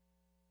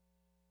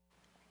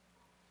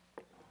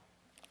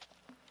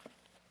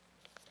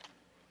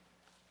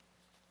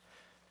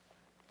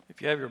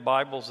If you have your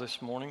Bibles this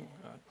morning,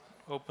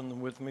 open them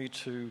with me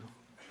to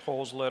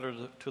Paul's letter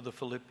to the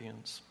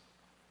Philippians.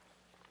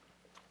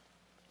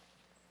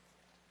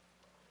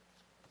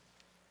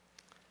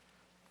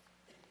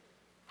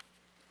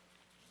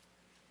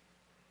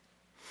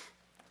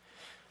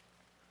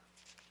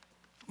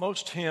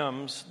 Most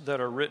hymns that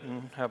are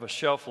written have a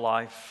shelf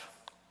life,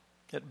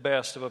 at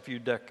best, of a few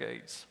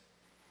decades.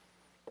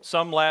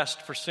 Some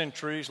last for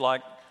centuries,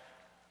 like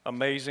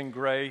Amazing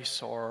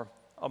Grace or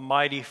A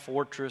Mighty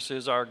Fortress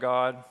Is Our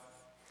God.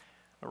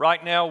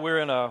 Right now we're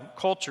in a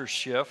culture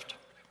shift,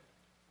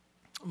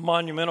 a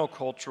monumental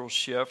cultural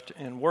shift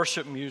in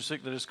worship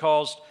music that has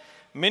caused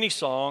many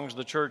songs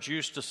the church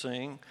used to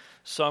sing,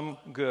 some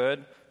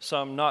good,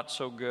 some not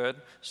so good,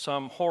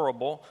 some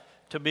horrible,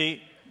 to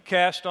be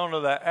cast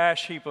onto the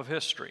ash heap of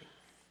history.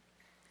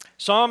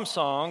 Some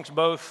songs,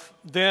 both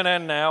then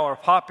and now, are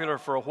popular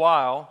for a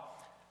while,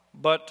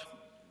 but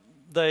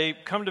they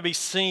come to be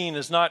seen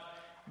as not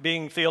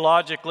being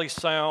theologically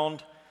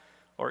sound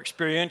or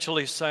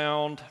experientially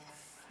sound,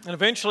 and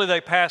eventually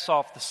they pass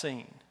off the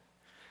scene.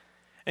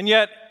 And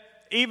yet,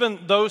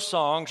 even those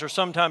songs are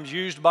sometimes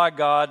used by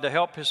God to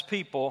help His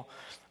people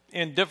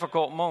in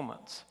difficult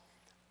moments.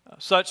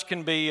 Such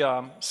can be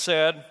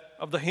said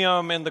of the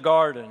hymn in the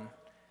garden.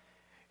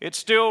 It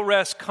still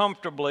rests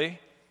comfortably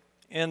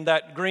in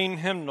that green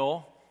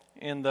hymnal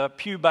in the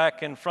pew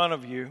back in front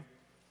of you,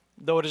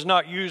 though it is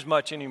not used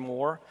much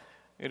anymore.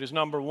 It is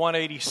number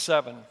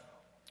 187.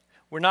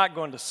 We're not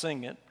going to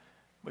sing it,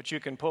 but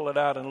you can pull it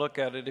out and look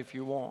at it if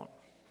you want.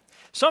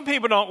 Some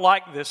people don't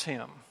like this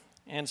hymn,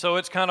 and so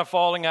it's kind of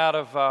falling out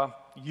of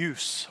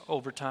use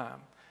over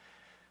time.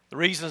 The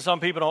reason some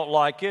people don't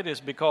like it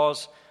is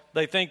because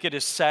they think it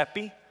is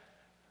sappy,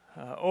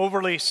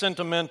 overly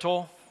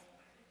sentimental,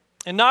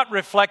 and not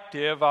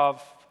reflective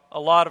of a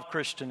lot of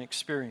Christian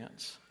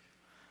experience.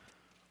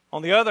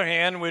 On the other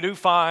hand, we do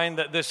find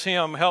that this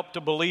hymn helped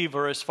a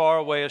believer as far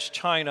away as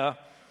China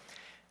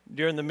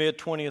during the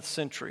mid-20th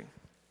century.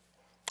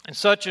 And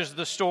such is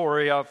the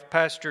story of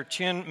Pastor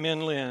Chen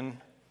Minlin,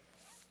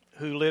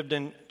 who lived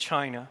in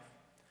China.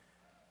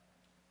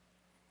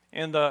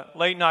 In the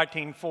late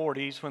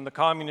 1940s, when the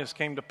communists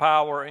came to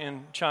power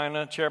in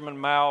China, Chairman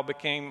Mao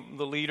became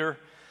the leader.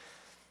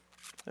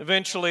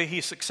 Eventually, he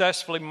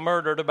successfully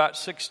murdered about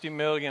 60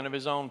 million of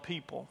his own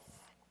people.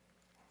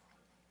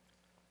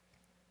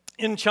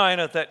 In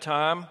China at that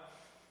time,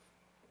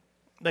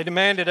 they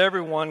demanded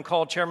everyone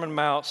call Chairman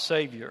Mao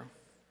savior.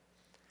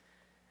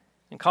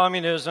 And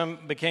communism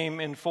became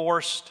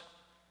enforced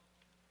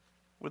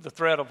with the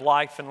threat of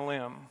life and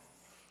limb.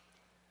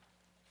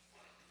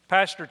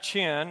 Pastor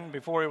Chen,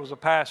 before he was a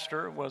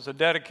pastor, was a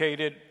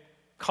dedicated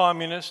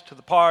communist to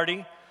the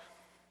party,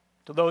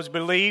 to those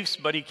beliefs,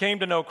 but he came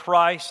to know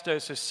Christ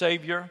as his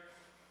Savior,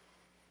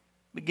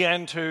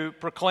 began to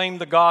proclaim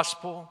the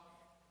gospel,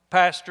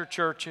 pastor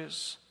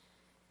churches.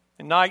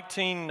 In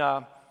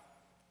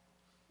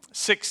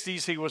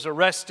 1960s, he was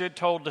arrested,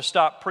 told to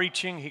stop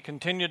preaching. He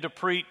continued to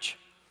preach.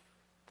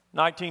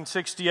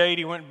 1968,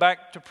 he went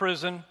back to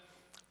prison,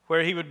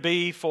 where he would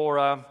be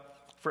for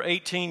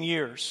 18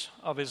 years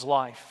of his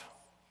life.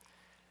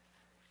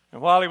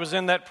 And while he was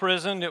in that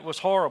prison, it was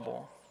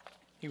horrible.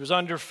 He was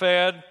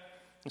underfed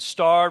and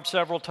starved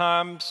several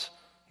times.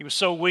 He was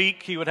so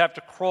weak, he would have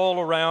to crawl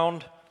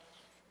around.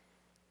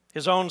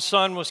 His own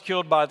son was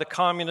killed by the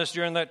communists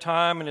during that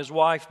time, and his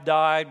wife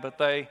died, but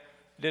they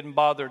didn't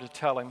bother to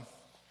tell him.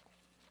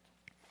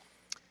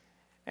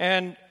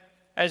 And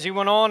as he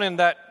went on in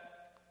that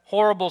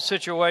horrible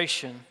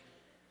situation,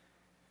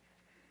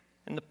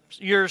 and the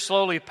years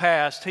slowly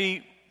passed,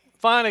 he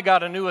finally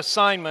got a new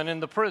assignment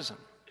in the prison.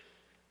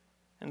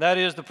 And that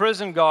is, the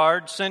prison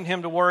guard sent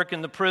him to work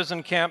in the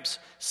prison camp's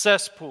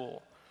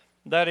cesspool.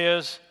 That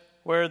is,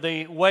 where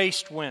the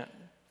waste went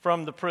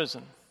from the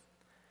prison.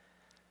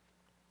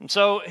 And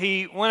so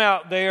he went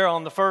out there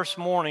on the first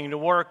morning to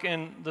work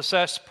in the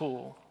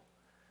cesspool,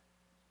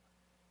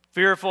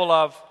 fearful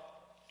of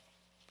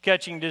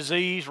catching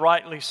disease,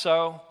 rightly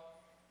so.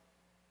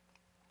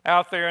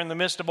 Out there in the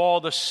midst of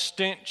all the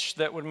stench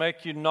that would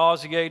make you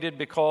nauseated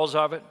because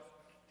of it.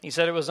 He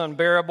said it was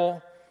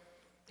unbearable.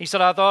 He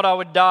said, I thought I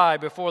would die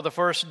before the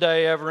first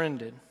day ever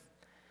ended.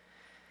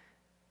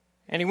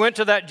 And he went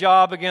to that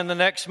job again the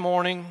next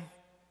morning,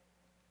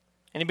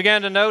 and he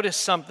began to notice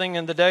something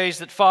in the days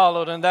that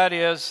followed, and that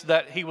is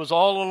that he was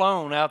all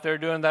alone out there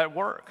doing that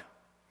work.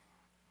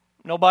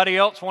 Nobody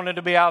else wanted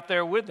to be out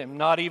there with him,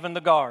 not even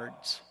the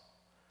guards.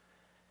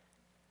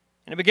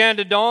 And it began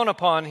to dawn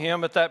upon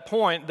him at that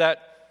point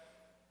that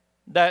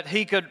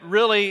he could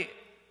really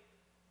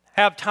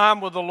have time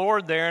with the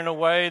Lord there in a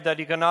way that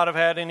he could not have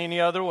had in any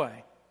other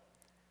way.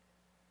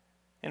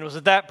 And it was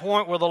at that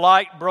point where the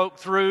light broke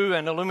through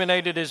and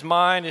illuminated his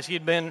mind as he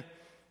had been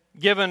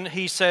given,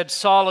 he said,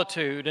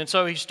 solitude. And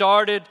so he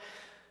started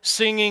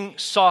singing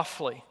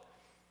softly.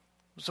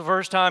 It was the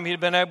first time he had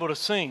been able to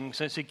sing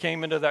since he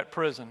came into that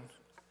prison.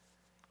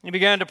 He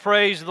began to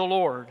praise the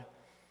Lord.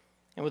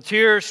 And with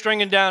tears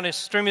streaming down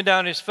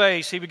his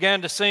face, he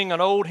began to sing an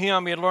old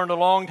hymn he had learned a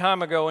long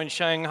time ago in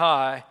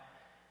Shanghai.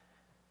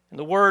 And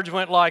the words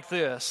went like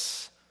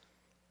this: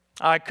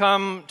 I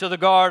come to the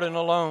garden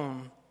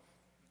alone,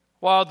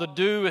 while the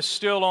dew is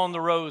still on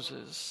the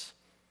roses,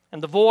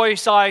 and the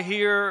voice I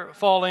hear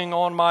falling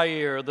on my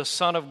ear, the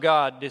Son of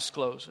God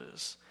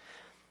discloses.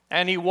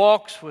 And he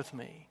walks with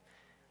me,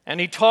 and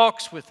he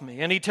talks with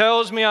me, and he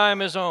tells me I am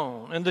his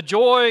own. And the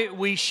joy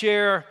we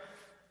share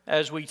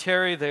as we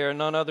tarry there,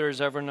 none other has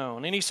ever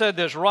known. And he said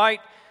this: right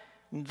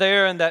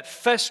there in that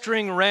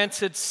festering,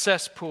 rancid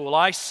cesspool,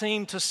 I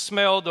seem to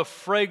smell the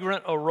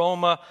fragrant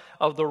aroma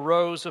of the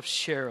rose of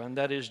Sharon,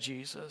 that is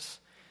Jesus.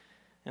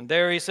 And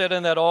there, he said,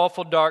 in that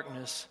awful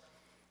darkness,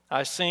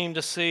 I seem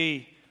to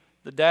see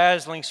the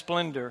dazzling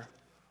splendor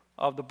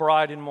of the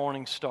bright and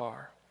morning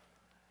star.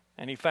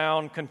 And he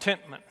found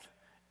contentment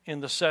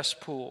in the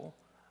cesspool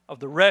of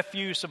the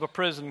refuse of a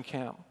prison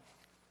camp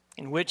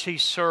in which he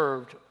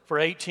served for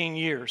 18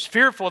 years,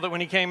 fearful that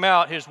when he came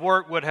out, his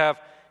work would have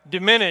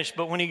diminished.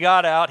 But when he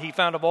got out, he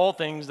found of all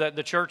things that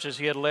the churches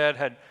he had led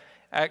had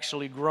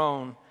actually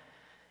grown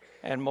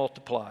and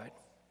multiplied.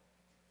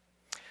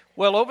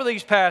 Well, over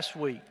these past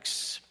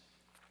weeks,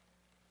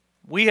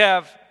 we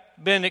have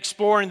been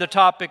exploring the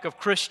topic of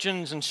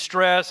Christians and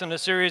stress in a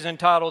series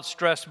entitled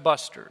Stress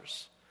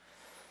Busters.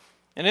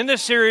 And in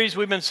this series,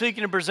 we've been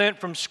seeking to present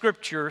from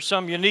Scripture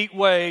some unique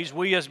ways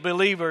we as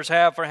believers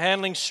have for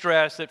handling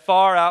stress that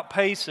far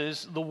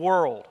outpaces the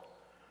world.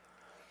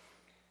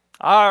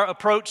 Our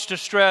approach to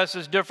stress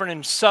is different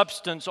in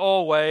substance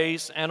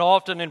always, and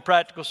often in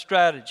practical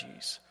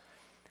strategies.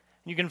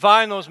 You can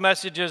find those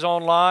messages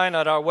online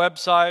at our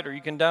website, or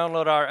you can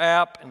download our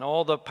app, and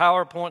all the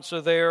PowerPoints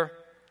are there.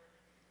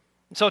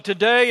 And so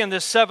today, in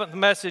this seventh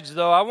message,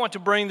 though, I want to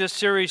bring this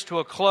series to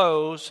a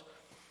close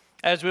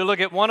as we look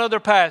at one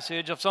other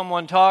passage of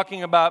someone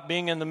talking about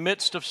being in the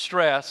midst of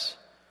stress,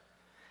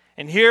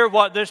 and hear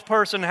what this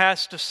person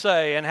has to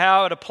say and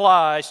how it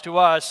applies to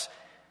us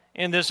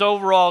in this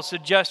overall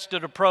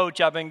suggested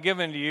approach I've been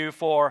giving to you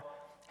for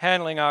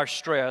handling our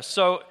stress.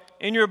 So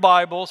in your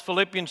Bibles,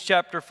 Philippians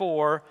chapter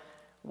 4,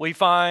 we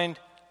find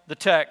the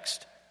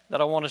text that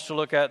I want us to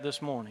look at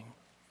this morning.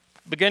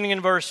 Beginning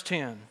in verse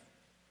 10.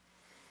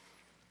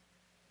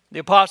 The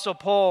Apostle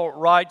Paul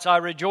writes, I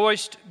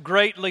rejoiced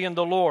greatly in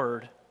the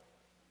Lord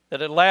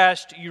that at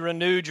last you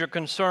renewed your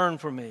concern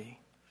for me.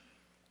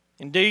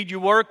 Indeed, you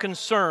were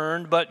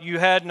concerned, but you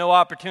had no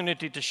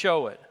opportunity to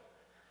show it.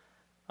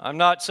 I'm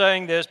not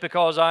saying this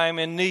because I am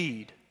in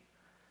need,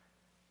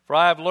 for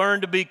I have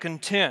learned to be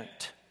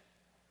content,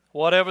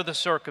 whatever the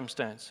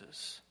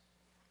circumstances.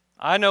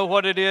 I know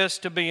what it is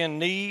to be in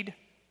need,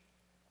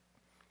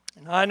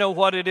 and I know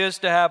what it is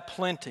to have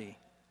plenty.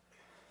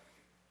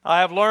 I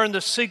have learned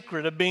the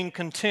secret of being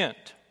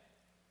content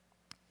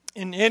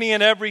in any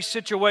and every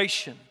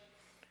situation,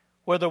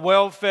 whether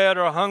well-fed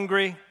or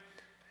hungry,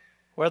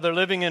 whether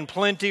living in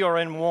plenty or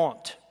in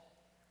want.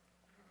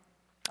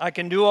 I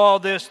can do all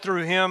this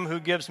through Him who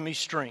gives me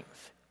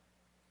strength.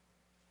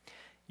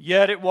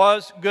 Yet it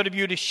was good of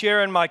you to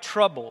share in my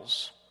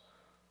troubles.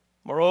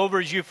 Moreover,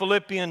 as you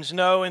Philippians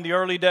know, in the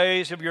early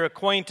days of your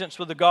acquaintance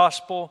with the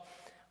gospel,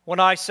 when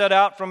I set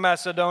out from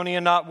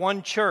Macedonia, not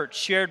one church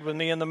shared with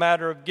me in the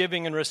matter of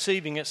giving and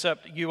receiving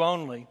except you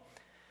only.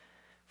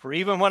 For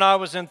even when I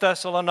was in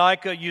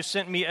Thessalonica, you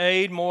sent me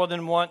aid more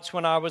than once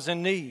when I was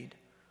in need.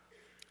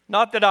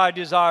 Not that I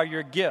desire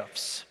your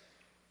gifts.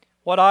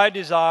 What I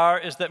desire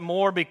is that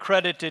more be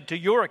credited to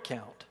your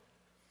account.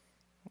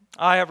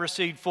 I have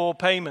received full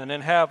payment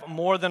and have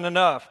more than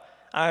enough.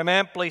 I am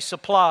amply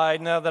supplied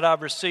now that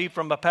I've received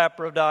from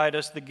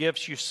Epaphroditus the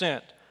gifts you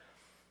sent.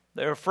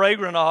 They are a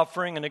fragrant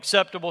offering, an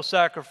acceptable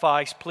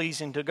sacrifice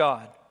pleasing to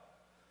God.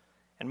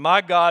 And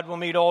my God will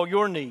meet all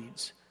your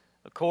needs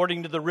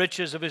according to the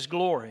riches of His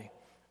glory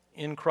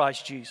in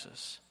Christ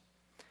Jesus.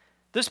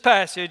 This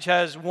passage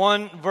has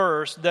one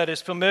verse that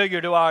is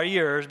familiar to our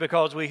ears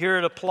because we hear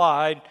it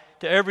applied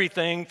to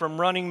everything from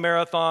running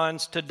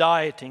marathons to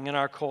dieting in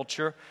our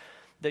culture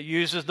that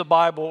uses the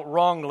Bible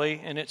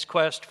wrongly in its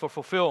quest for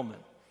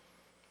fulfillment.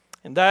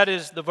 And that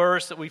is the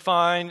verse that we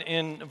find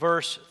in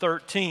verse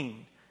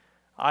 13.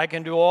 I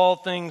can do all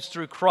things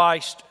through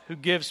Christ who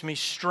gives me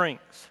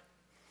strength.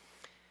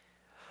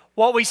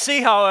 What we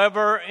see,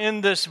 however,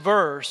 in this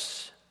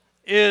verse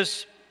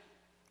is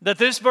that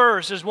this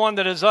verse is one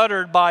that is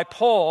uttered by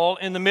Paul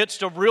in the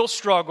midst of real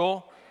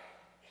struggle,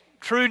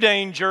 true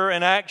danger,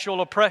 and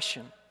actual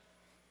oppression.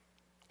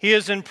 He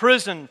is in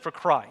prison for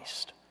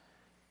Christ.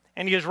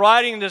 And he is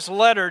writing this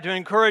letter to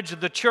encourage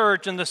the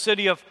church in the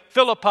city of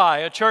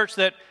Philippi, a church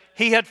that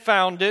he had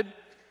founded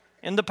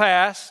in the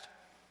past.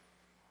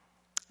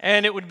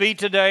 And it would be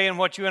today in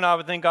what you and I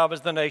would think of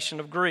as the nation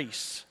of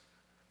Greece.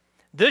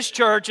 This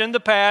church in the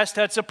past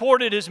had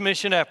supported his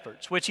mission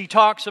efforts, which he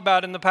talks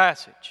about in the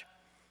passage.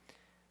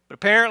 But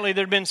apparently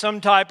there had been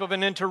some type of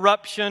an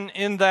interruption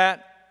in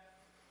that.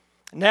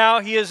 Now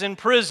he is in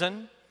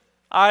prison,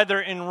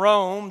 either in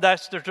Rome,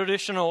 that's the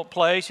traditional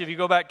place. If you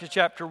go back to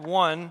chapter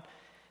 1,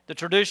 the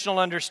traditional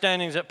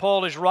understanding is that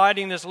Paul is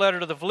writing this letter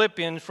to the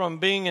Philippians from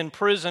being in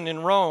prison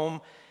in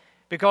Rome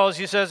Because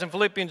he says in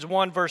Philippians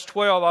 1 verse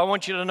 12, I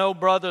want you to know,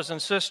 brothers and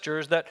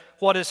sisters, that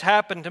what has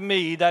happened to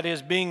me, that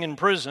is being in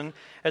prison,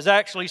 has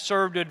actually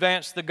served to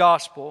advance the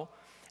gospel.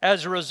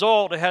 As a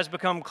result, it has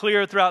become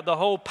clear throughout the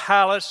whole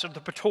palace of the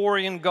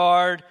Praetorian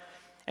Guard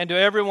and to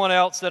everyone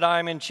else that I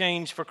am in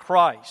chains for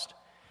Christ.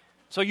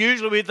 So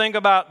usually we think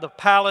about the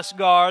palace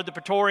guard, the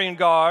Praetorian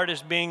Guard,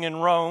 as being in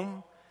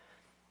Rome.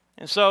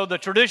 And so the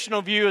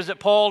traditional view is that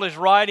Paul is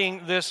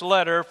writing this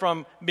letter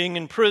from being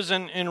in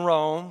prison in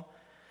Rome.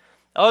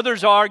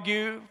 Others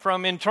argue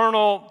from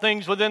internal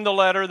things within the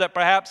letter that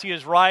perhaps he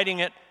is writing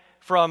it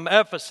from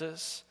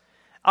Ephesus.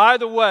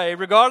 Either way,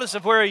 regardless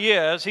of where he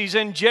is, he's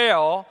in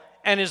jail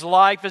and his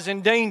life is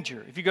in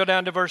danger. If you go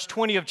down to verse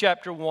 20 of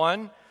chapter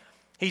 1,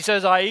 he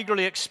says, I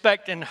eagerly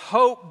expect and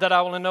hope that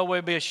I will in no way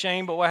be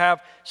ashamed, but will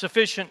have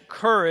sufficient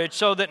courage,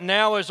 so that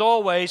now as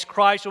always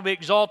Christ will be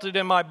exalted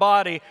in my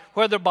body,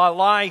 whether by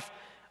life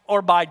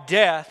or by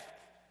death.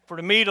 For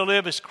to me to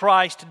live is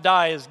Christ, to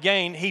die is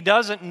gain. He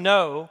doesn't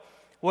know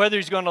whether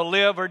he's going to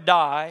live or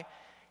die.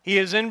 He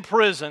is in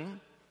prison.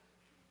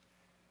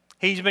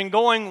 He's been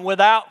going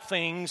without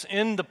things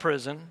in the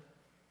prison.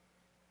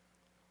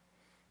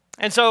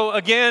 And so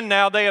again,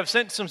 now they have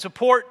sent some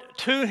support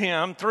to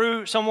him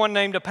through someone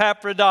named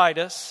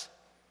Epaphroditus.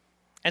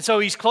 And so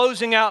he's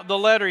closing out the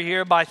letter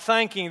here by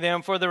thanking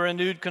them for their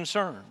renewed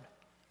concern.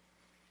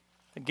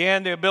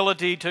 Again, the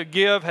ability to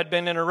give had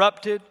been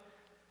interrupted,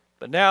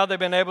 but now they've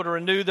been able to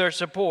renew their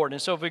support.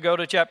 And so if we go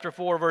to chapter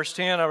 4, verse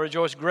 10, I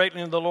rejoice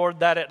greatly in the Lord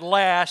that at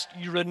last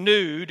you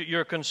renewed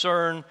your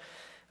concern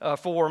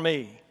for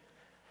me.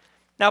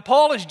 Now,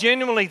 Paul is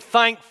genuinely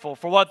thankful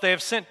for what they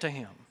have sent to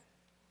him.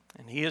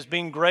 And he is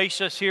being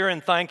gracious here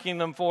in thanking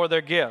them for their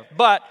gift.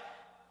 But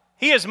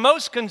he is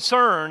most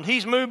concerned,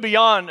 he's moved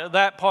beyond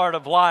that part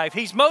of life.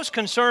 He's most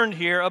concerned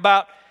here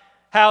about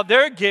how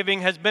their giving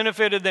has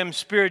benefited them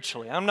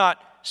spiritually. I'm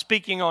not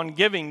speaking on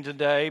giving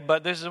today,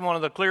 but this is one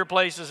of the clear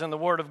places in the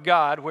Word of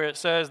God where it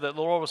says that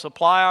the Lord will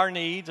supply our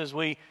needs as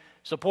we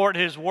support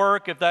His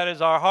work, if that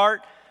is our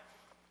heart,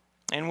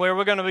 and where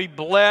we're going to be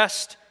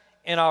blessed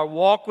in our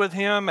walk with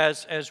Him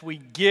as we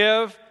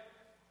give.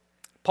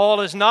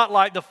 Paul is not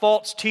like the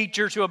false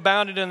teachers who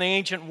abounded in the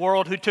ancient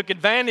world, who took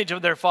advantage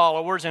of their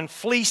followers and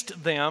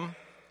fleeced them.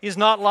 He's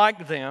not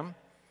like them.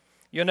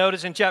 You'll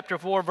notice in chapter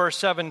 4, verse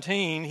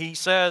 17, he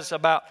says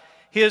about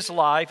his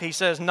life, he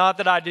says, not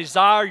that I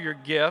desire your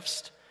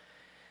gifts,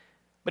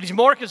 but he's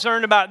more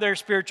concerned about their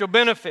spiritual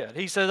benefit.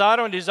 He says, I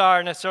don't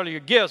desire necessarily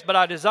your gifts, but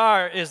I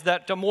desire is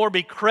that to more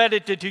be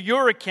credited to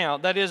your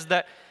account. That is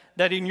that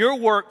in your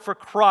work for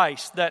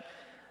Christ, that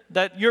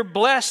you're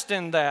blessed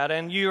in that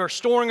and you are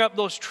storing up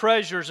those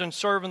treasures and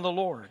serving the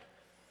Lord.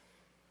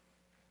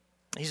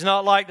 He's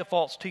not like the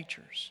false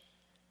teachers.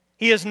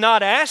 He has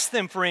not asked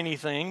them for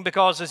anything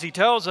because, as he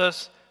tells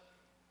us,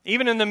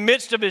 even in the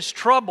midst of his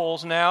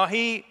troubles now,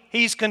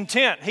 he's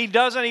content. He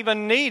doesn't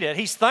even need it.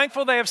 He's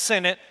thankful they have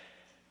sent it.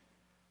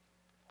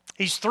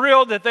 He's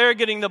thrilled that they're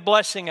getting the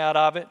blessing out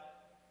of it.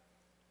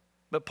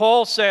 But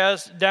Paul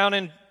says, down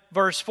in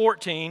verse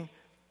 14,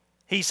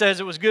 he says,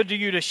 it was good to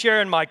you to share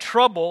in my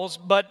troubles,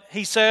 but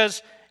he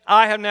says,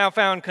 I have now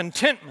found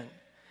contentment.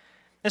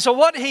 And so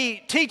what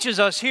he teaches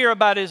us here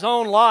about his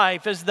own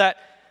life is that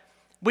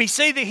we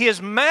see that he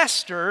has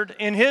mastered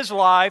in his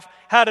life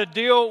how to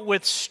deal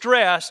with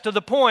stress to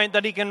the point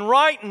that he can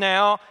write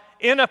now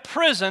in a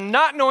prison,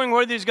 not knowing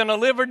whether he's going to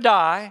live or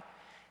die.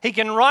 He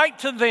can write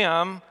to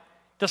them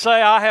to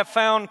say, I have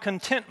found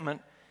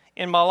contentment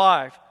in my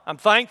life. I'm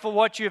thankful for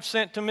what you have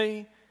sent to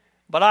me,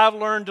 but I've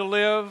learned to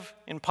live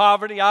in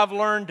poverty. I've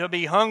learned to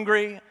be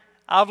hungry.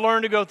 I've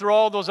learned to go through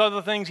all those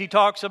other things he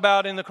talks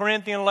about in the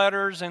Corinthian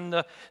letters and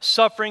the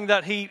suffering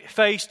that he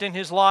faced in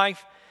his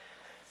life.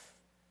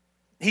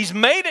 He's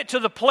made it to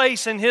the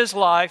place in his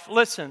life,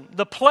 listen,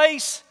 the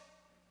place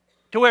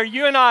to where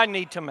you and I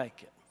need to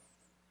make it.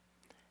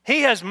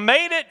 He has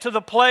made it to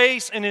the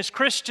place in his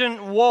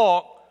Christian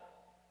walk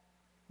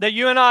that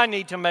you and I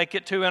need to make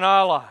it to in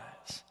our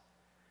lives.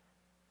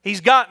 He's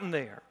gotten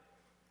there,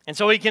 and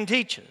so he can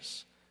teach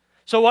us.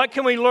 So what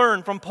can we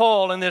learn from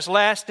Paul in this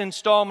last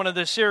installment of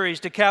this series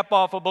to cap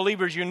off a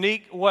believer's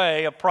unique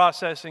way of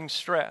processing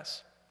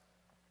stress?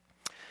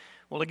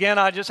 Well, again,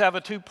 I just have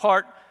a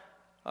two-part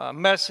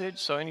message,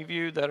 so any of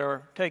you that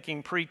are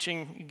taking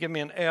preaching, you give me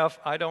an F,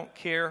 I don't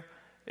care.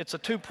 It's a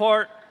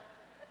two-part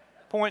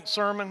point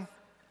sermon,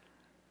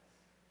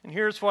 and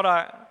here's what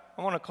I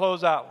want to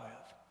close out with.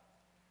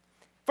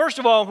 First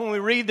of all, when we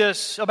read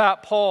this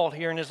about Paul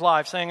here in his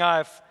life, saying,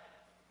 I've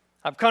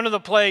come to the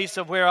place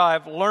of where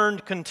I've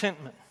learned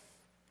contentment,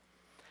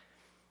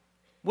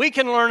 we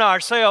can learn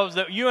ourselves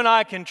that you and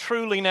I can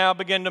truly now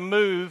begin to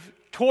move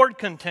toward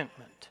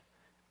contentment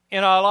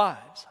in our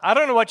lives. I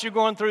don't know what you're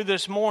going through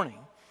this morning,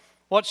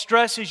 what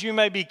stresses you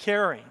may be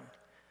carrying.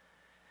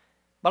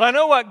 But I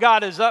know what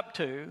God is up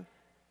to,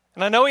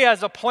 and I know He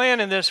has a plan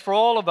in this for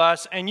all of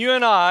us, and you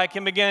and I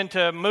can begin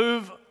to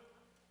move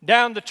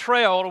down the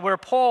trail to where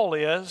Paul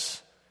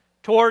is,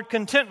 toward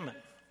contentment.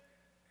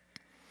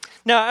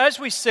 Now, as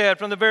we said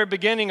from the very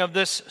beginning of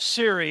this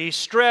series,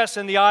 stress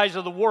in the eyes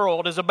of the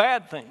world is a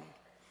bad thing.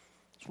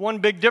 It's one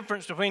big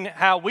difference between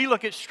how we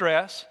look at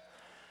stress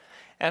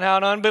and how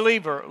an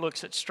unbeliever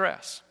looks at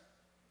stress.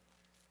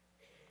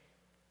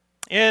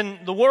 In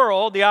the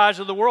world, the eyes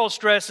of the world,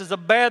 stress is a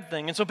bad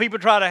thing. And so people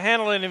try to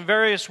handle it in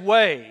various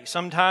ways.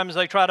 Sometimes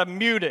they try to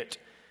mute it,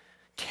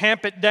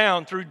 tamp it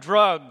down through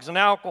drugs and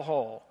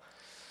alcohol.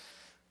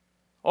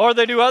 Or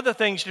they do other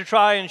things to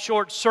try and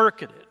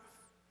short-circuit it.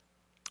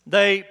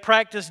 They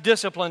practice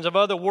disciplines of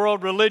other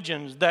world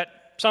religions, that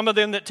some of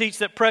them that teach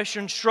that pressure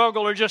and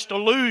struggle are just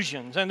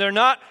illusions, and they're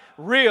not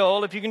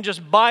real if you can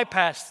just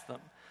bypass them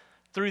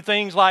through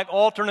things like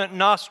alternate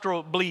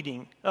nostril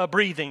breathing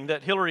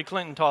that Hillary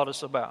Clinton taught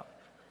us about.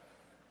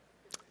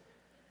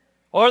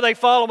 Or they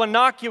follow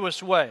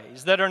innocuous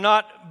ways that are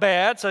not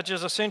bad, such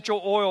as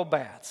essential oil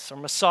baths or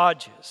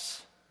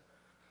massages.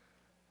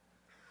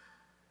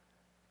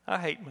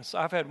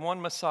 I've had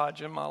one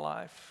massage in my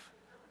life.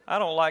 I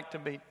don't like to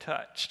be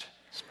touched,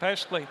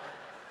 especially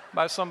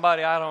by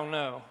somebody I don't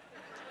know.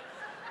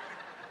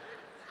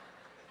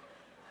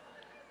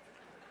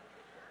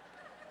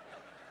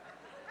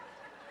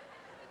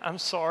 I'm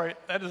sorry,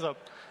 that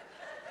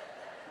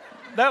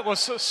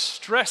was a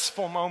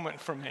stressful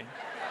moment for me.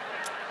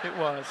 It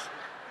was.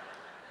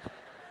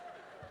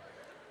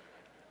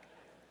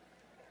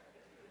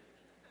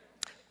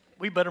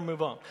 We better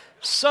move on.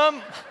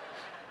 Some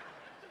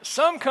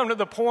come to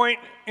the point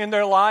in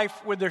their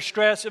life with their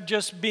stress of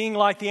just being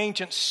like the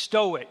ancient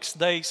Stoics.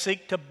 They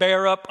seek to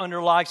bear up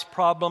under life's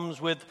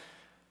problems with,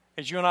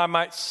 as you and I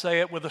might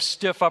say it, with a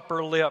stiff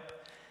upper lip.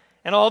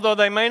 And although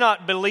they may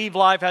not believe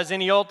life has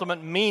any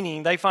ultimate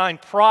meaning, they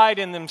find pride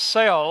in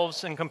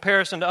themselves in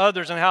comparison to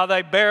others and how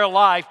they bear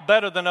life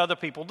better than other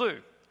people do.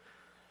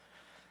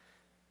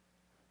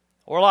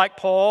 Or like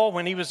Paul,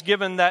 when he was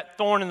given that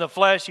thorn in the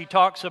flesh he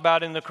talks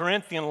about in the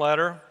Corinthian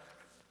letter,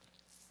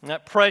 and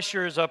that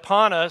pressure is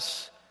upon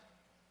us,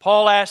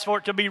 Paul asked for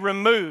it to be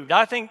removed.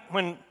 I think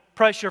when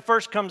pressure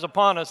first comes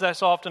upon us,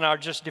 that's often our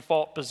just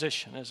default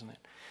position, isn't it?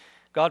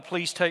 God,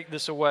 please take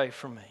this away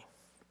from me.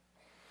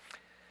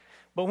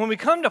 But when we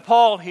come to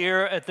Paul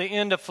here at the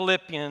end of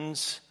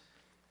Philippians,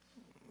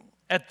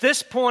 at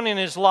this point in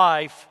his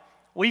life,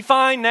 we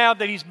find now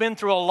that he's been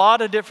through a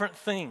lot of different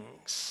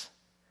things.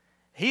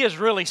 He has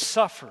really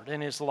suffered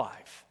in his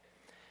life.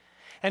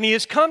 And he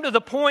has come to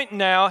the point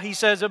now, he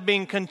says, of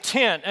being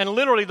content. And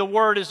literally the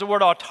word is the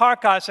word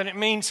autarkos, and it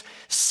means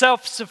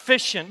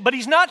self-sufficient. But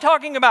he's not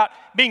talking about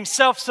being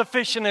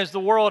self-sufficient as the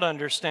world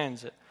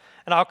understands it.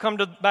 And I'll come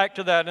back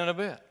to that in a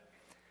bit.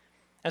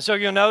 And so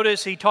you'll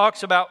notice he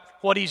talks about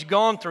what he's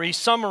gone through. He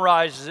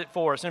summarizes it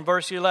for us in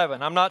verse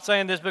 11. I'm not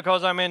saying this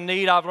because I'm in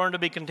need. I've learned to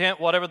be content,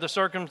 whatever the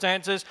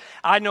circumstances.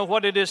 I know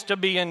what it is to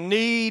be in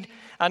need.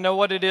 I know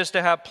what it is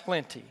to have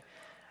plenty.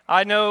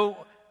 I know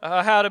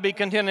how to be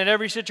content in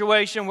every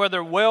situation,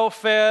 whether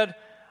well-fed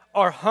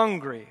or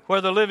hungry,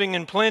 whether living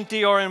in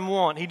plenty or in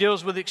want. He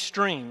deals with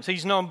extremes.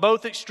 He's known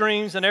both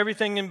extremes and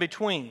everything in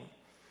between.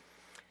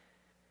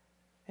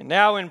 And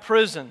now in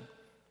prison,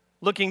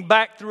 looking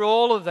back through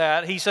all of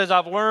that, he says,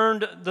 I've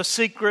learned the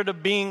secret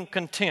of being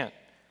content.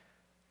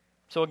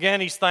 So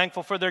again, he's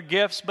thankful for their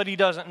gifts, but he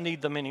doesn't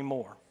need them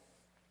anymore.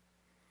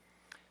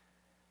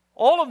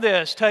 All of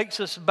this takes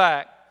us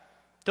back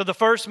to the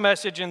first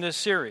message in this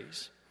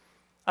series.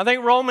 I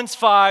think Romans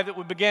 5 that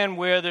we began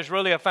with is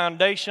really a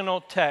foundational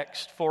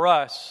text for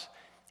us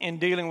in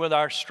dealing with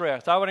our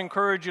stress. I would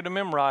encourage you to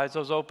memorize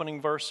those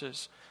opening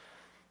verses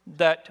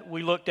that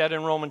we looked at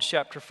in Romans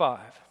chapter 5.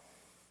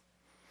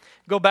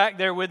 Go back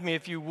there with me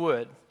if you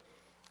would,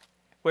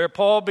 where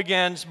Paul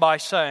begins by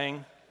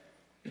saying,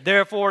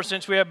 therefore,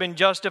 since we have been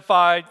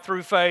justified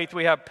through faith,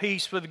 we have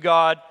peace with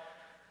God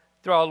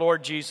through our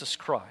Lord Jesus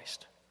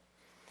Christ.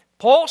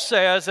 Paul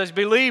says, as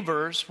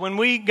believers, when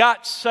we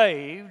got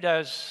saved,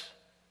 as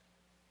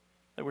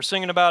that we're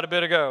singing about a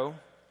bit ago,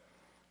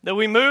 that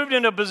we moved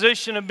into a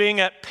position of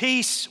being at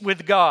peace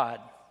with God.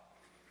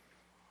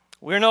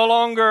 We're no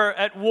longer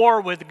at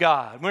war with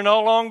God. We're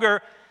no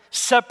longer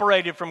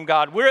separated from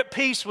God. We're at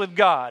peace with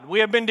God. We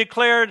have been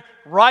declared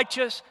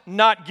righteous,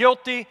 not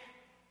guilty.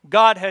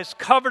 God has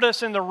covered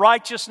us in the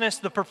righteousness,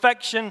 the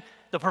perfection,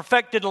 the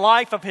perfected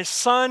life of His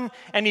Son,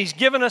 and He's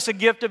given us a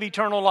gift of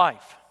eternal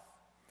life.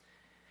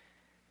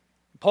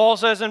 Paul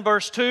says in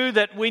verse 2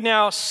 that we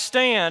now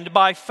stand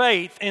by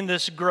faith in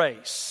this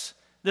grace,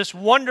 this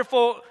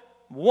wonderful,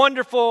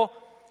 wonderful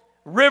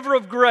river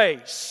of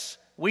grace.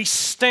 We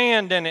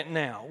stand in it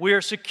now. We are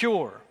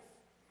secure.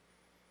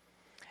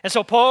 And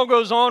so Paul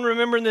goes on,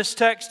 remembering this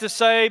text, to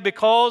say,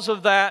 because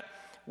of that,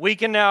 we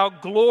can now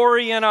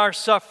glory in our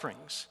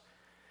sufferings.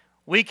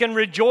 We can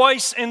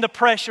rejoice in the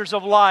pressures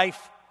of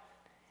life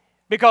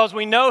because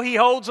we know He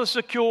holds us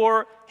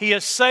secure. He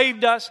has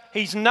saved us.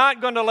 He's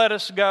not going to let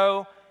us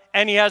go.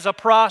 And He has a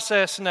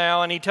process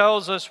now, and He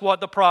tells us what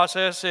the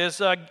process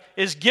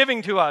is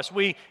giving to us.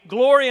 We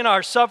glory in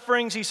our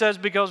sufferings, he says,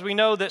 because we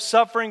know that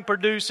suffering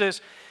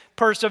produces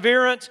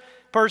perseverance,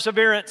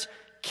 perseverance,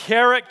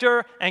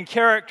 character, and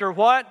character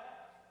what?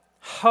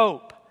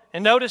 Hope.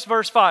 And notice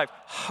verse 5.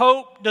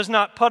 Hope does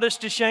not put us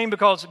to shame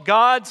because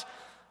God's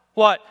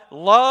What?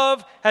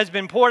 Love has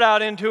been poured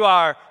out into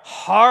our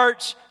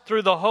hearts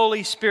through the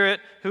Holy Spirit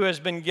who has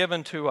been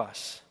given to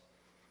us.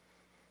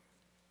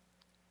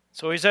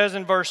 So he says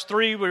in verse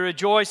 3, we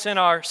rejoice in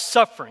our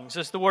sufferings.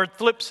 It's the word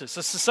thlipsis.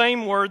 It's the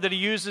same word that he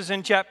uses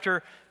in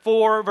chapter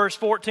 4, verse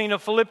 14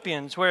 of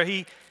Philippians, where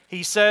he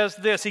says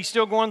this. He's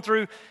still going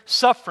through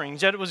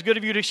sufferings. Yet it was good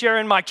of you to share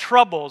in my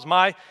troubles,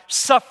 my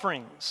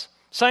sufferings.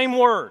 Same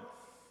word.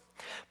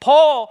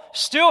 Paul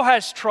still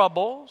has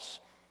troubles.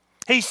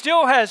 He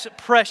still has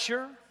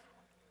pressure.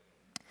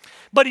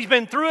 But he's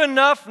been through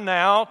enough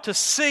now to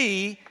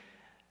see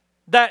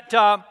that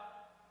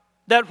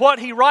what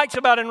he writes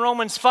about in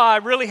Romans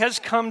 5 really has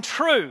come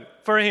true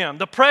for him.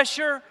 The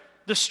pressure,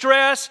 the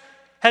stress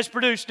has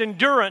produced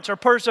endurance or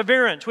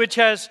perseverance, which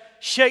has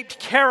shaped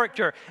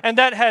character, and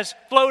that has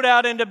flowed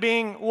out into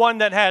being one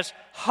that has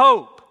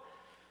hope.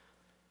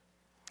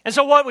 And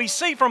so what we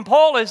see from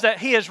Paul is that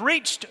he has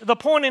reached the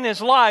point in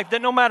his life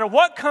that no matter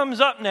what comes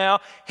up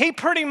now, he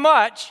pretty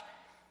much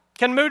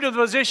can move to the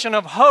position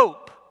of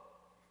hope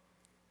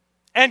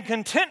and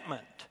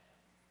contentment,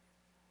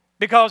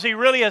 because he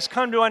really has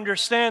come to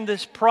understand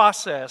this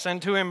process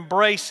and to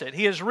embrace it.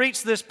 He has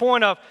reached this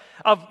point of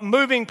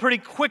moving pretty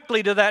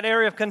quickly to that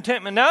area of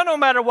contentment. Now, no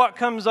matter what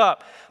comes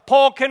up,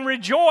 Paul can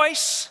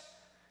rejoice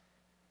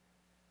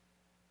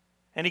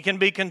and he can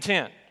be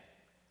content.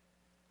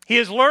 He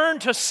has learned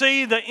to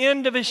see the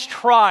end of his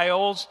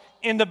trials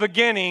in the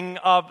beginning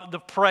of the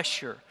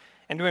pressure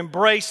and to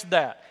embrace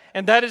that.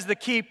 And that is the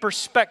key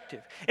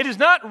perspective. It is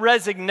not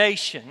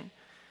resignation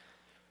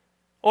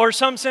or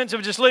some sense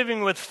of just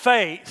living with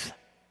faith.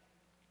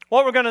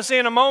 What we're going to see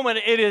in a moment,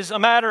 it is a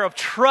matter of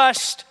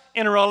trust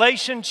in a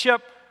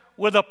relationship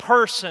with a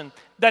person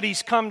that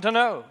he's come to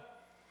know.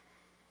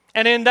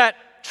 And in that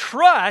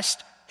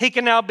trust, he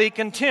can now be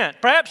content.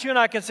 Perhaps you and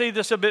I can see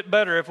this a bit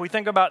better if we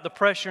think about the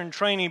pressure and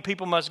training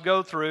people must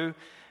go through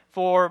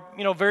for,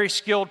 very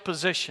skilled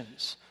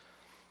positions.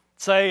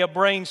 Say a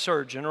brain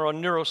surgeon or a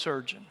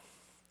neurosurgeon.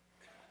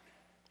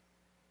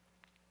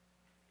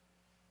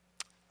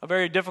 A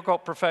very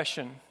difficult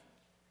profession,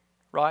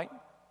 right?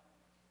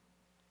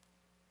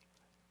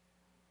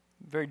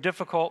 Very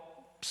difficult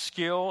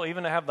skill,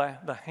 even to have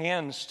the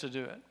hands to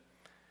do it,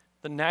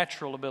 the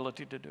natural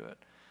ability to do it.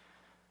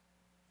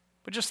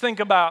 But just think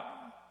about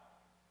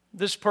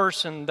this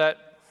person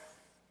that,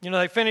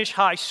 they finish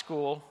high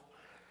school,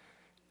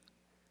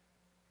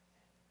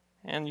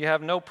 and you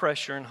have no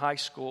pressure in high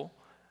school,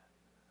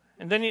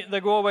 and then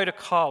they go away to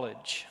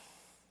college.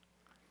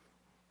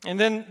 And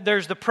then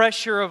there's the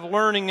pressure of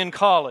learning in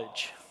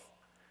college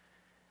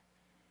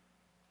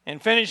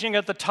and finishing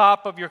at the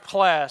top of your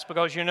class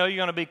because you're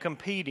going to be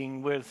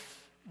competing with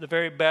the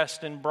very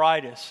best and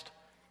brightest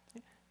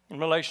in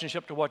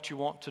relationship to what you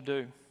want to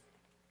do.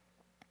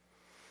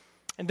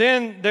 And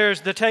then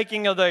there's the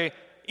taking of the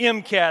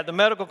MCAT, the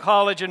medical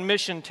college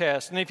admission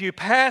test. And if you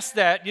pass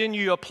that, then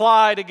you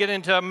apply to get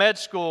into a med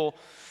school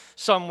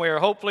somewhere,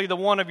 hopefully the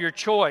one of your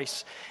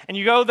choice. And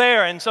you go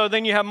there, and so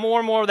then you have more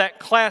and more of that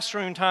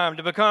classroom time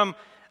to become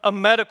a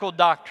medical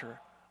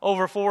doctor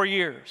over 4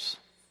 years.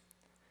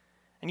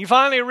 And you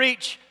finally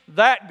reach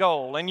that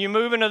goal, and you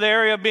move into the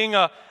area of being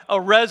a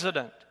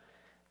resident.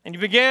 And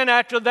you begin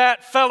after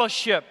that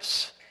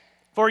fellowships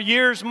for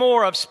years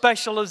more of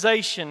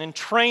specialization and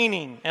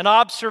training and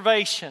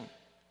observation.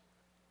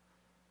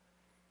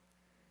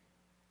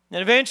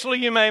 And eventually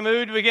you may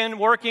move to begin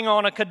working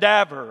on a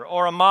cadaver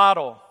or a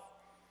model,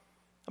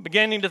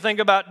 beginning to think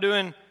about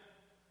doing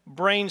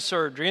brain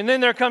surgery. And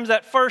then there comes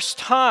that first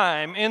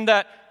time in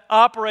that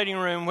operating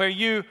room where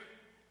you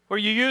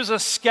use a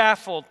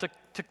scaffold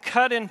to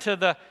cut into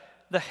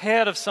the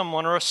head of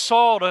someone, or a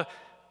saw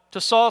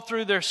to saw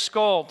through their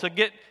skull to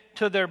get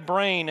to their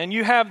brain. And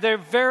you have their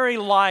very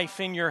life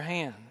in your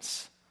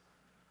hands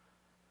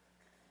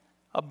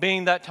of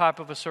being that type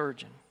of a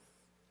surgeon.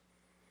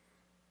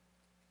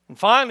 And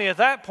finally, at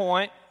that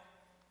point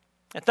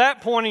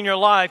in your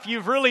life,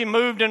 you've really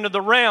moved into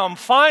the realm,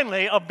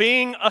 finally, of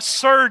being a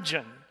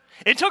surgeon.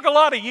 It took a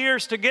lot of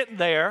years to get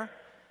there,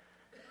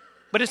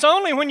 but it's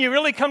only when you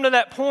really come to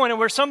that point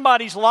where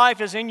somebody's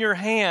life is in your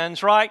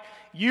hands, right?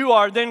 You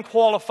are then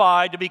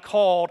qualified to be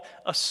called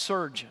a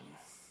surgeon.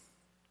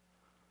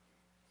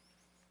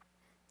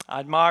 I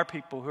admire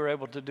people who are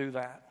able to do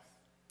that.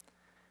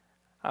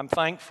 I'm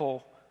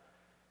thankful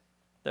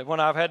that when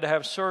I've had to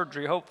have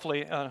surgery,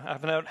 hopefully,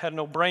 I've not had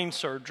no brain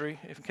surgery,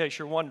 in case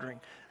you're wondering,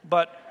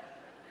 but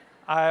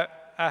I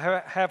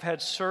have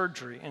had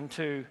surgery, and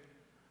to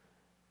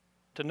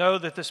know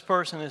that this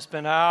person has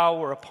been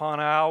hour upon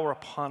hour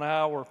upon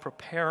hour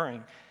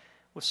preparing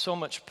with so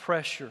much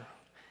pressure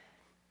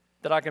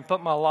that I can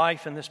put my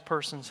life in this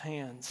person's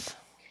hands.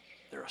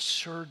 They're a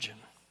surgeon.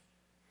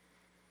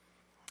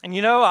 And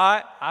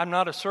I'm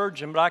not a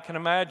surgeon, but I can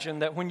imagine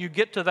that when you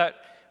get to that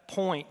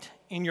point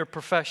in your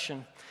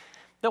profession,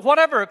 that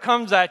whatever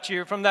comes at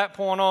you from that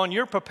point on,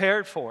 you're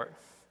prepared for it.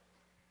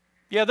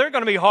 Yeah, there are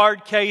going to be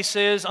hard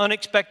cases,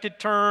 unexpected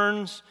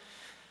turns,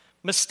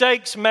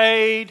 mistakes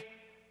made,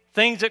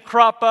 things that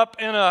crop up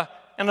in a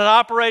an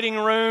operating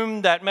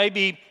room that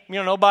maybe,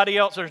 nobody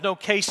else, there's no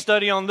case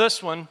study on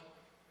this one,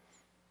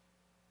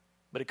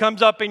 but it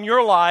comes up in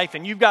your life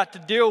and you've got to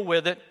deal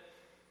with it.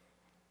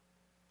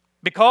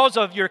 Because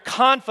of your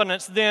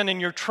confidence then in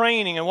your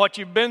training and what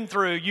you've been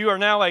through, you are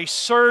now a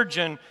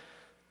surgeon.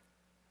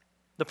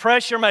 The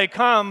pressure may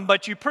come,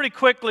 but you pretty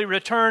quickly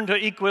return to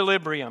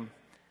equilibrium.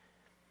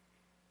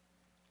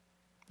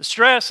 The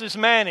stress is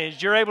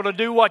managed. You're able to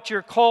do what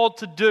you're called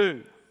to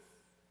do.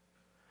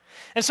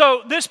 And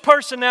so this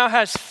person now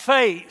has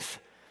faith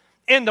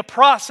in the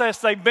process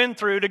they've been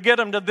through to get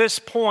them to this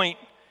point,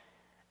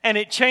 and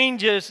it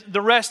changes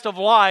the rest of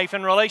life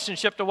in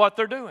relationship to what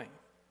they're doing.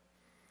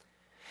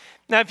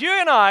 Now, if you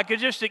and I could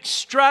just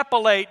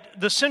extrapolate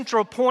the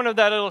central point of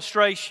that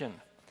illustration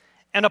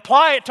and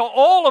apply it to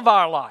all of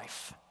our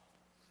life,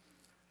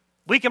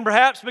 we can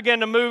perhaps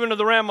begin to move into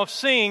the realm of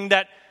seeing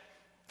that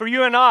for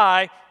you and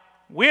I,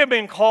 we have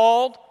been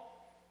called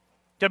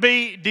to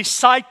be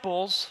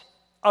disciples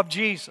of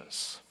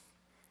Jesus.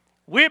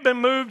 We have been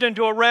moved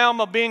into a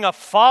realm of being a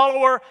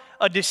follower,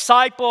 a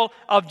disciple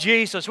of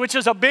Jesus, which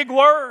is a big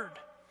word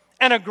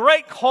and a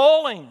great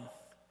calling.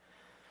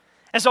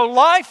 And so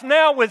life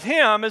now with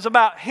Him is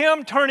about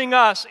Him turning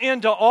us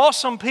into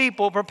awesome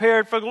people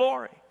prepared for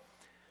glory.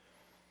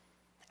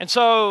 And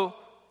so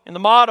in the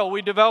model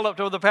we developed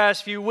over the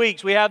past few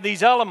weeks, we have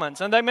these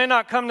elements, and they may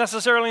not come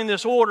necessarily in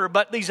this order,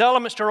 but these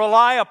elements to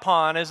rely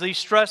upon as these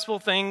stressful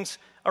things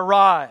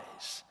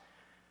arise.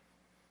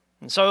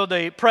 And so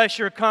the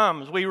pressure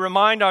comes. We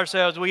remind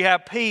ourselves we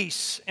have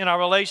peace in our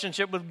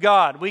relationship with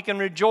God. We can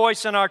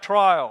rejoice in our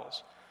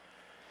trials.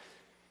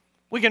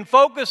 We can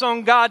focus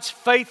on God's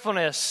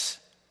faithfulness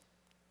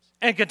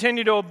and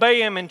continue to obey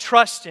Him and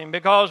trust Him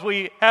because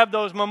we have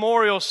those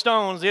memorial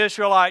stones the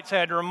Israelites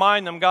had to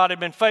remind them God had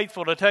been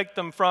faithful to take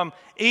them from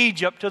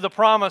Egypt to the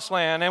Promised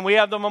Land. And we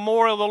have the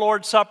memorial of the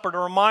Lord's Supper to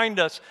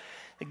remind us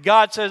that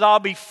God says, I'll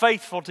be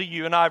faithful to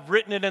you, and I've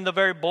written it in the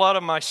very blood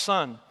of my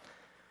Son.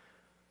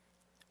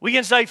 We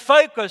can stay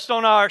focused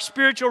on our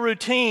spiritual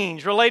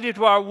routines related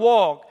to our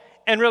walk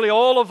and really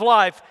all of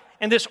life.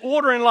 And this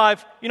order in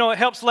life, it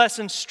helps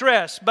lessen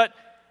stress. But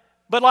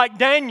like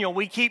Daniel,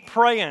 we keep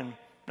praying.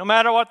 No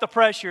matter what the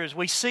pressure is,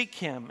 we seek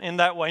Him in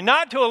that way.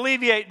 Not to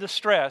alleviate the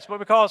stress, but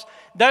because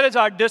that is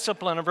our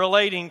discipline of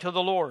relating to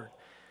the Lord.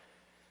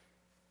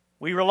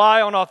 We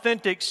rely on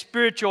authentic,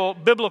 spiritual,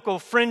 biblical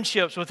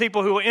friendships with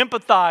people who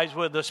empathize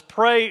with us,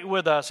 pray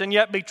with us, and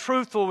yet be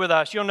truthful with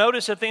us. You'll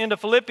notice at the end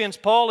of Philippians,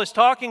 Paul is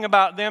talking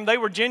about them. They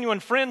were genuine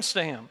friends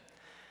to him.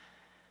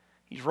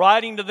 He's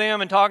writing to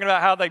them and talking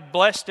about how they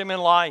blessed him in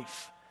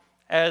life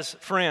as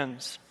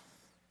friends.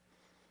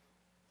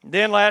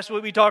 Then last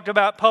week we talked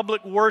about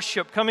public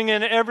worship, coming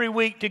in every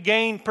week to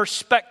gain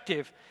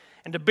perspective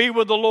and to be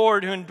with the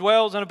Lord who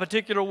indwells in a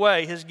particular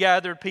way His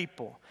gathered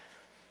people.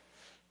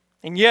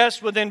 And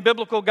yes, within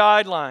biblical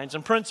guidelines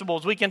and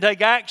principles, we can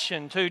take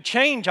action to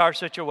change our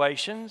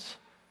situations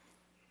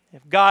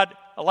if God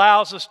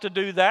allows us to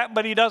do that,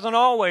 but He doesn't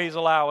always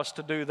allow us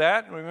to do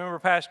that. Remember,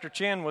 Pastor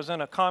Chin was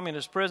in a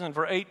communist prison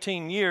for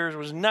 18 years. There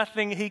was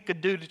nothing he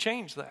could do to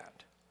change that.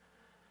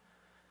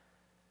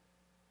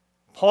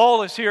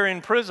 Paul is here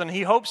in prison.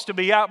 He hopes to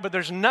be out, but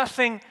there's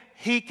nothing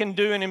he can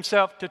do in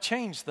himself to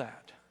change that.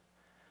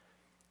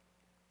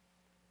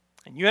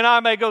 And you and I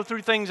may go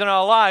through things in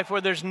our life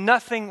where there's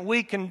nothing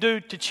we can do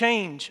to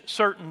change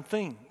certain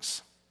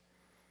things.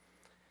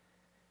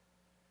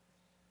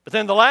 But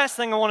then the last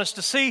thing I want us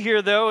to see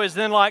here, though, is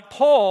then like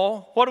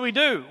Paul, what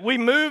do? We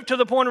move to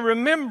the point of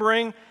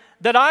remembering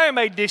that I am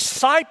a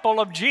disciple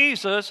of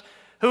Jesus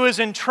who is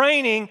in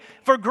training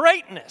for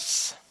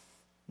greatness.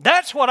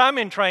 That's what I'm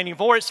in training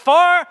for. It's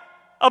far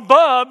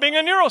above being a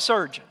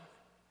neurosurgeon.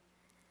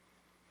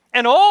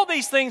 And all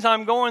these things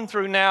I'm going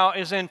through now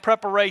is in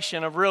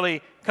preparation of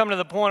really coming to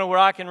the point where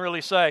I can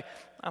really say,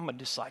 I'm a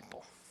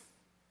disciple.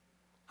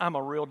 I'm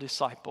a real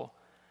disciple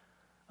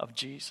of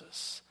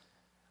Jesus.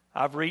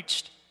 I've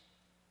reached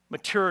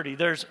maturity.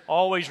 There's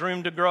always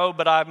room to grow,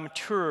 but I've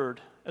matured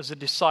as a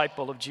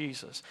disciple of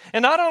Jesus.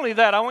 And not only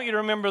that, I want you to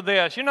remember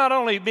this. You're not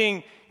only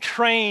being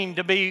trained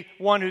to be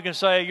one who can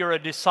say you're a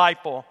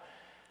disciple.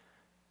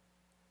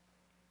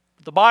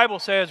 The Bible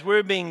says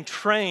we're being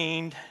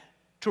trained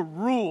to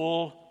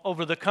rule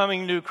over the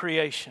coming new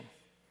creation.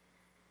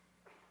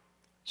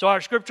 So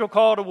our scriptural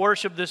call to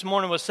worship this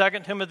morning was 2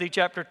 Timothy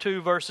chapter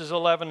 2, verses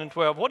 11 and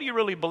 12. What do you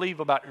really believe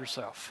about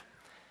yourself?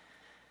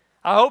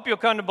 I hope you'll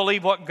come to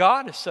believe what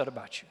God has said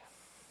about you.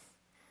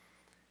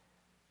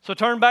 So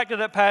turn back to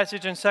that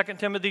passage in 2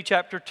 Timothy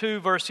chapter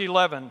 2, verse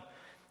 11.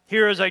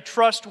 Here is a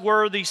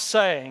trustworthy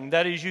saying,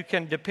 that is, you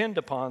can depend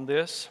upon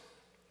this.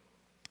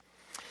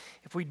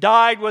 If we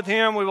died with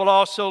Him, we will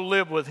also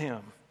live with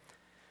Him.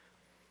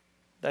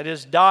 That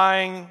is,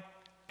 dying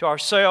to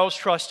ourselves,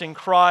 trusting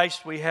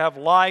Christ. We have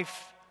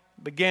life,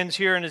 begins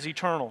here and is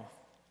eternal.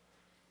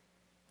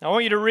 Now, I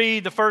want you to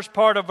read the first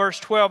part of verse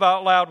 12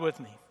 out loud with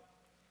me.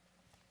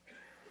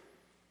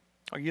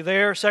 Are you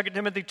there? 2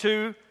 Timothy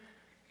 2,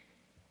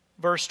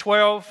 verse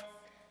 12.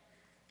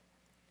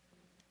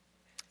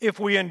 If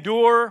we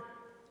endure,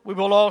 we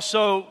will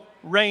also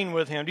reign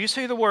with him. Do you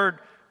see the word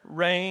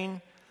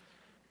reign?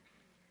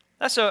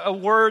 That's a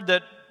word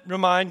that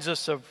reminds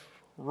us of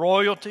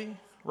royalty,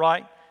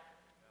 right?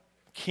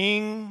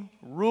 King,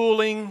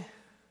 ruling.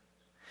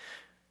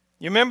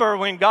 You remember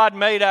when God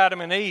made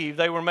Adam and Eve,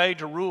 they were made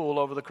to rule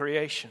over the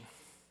creation.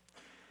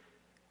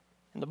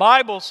 And the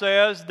Bible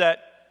says that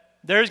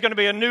there's going to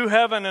be a new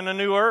heaven and a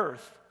new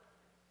earth.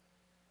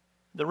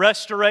 The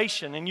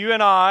restoration, and you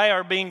and I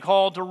are being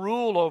called to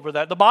rule over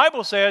that. The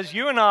Bible says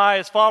you and I,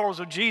 as followers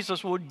of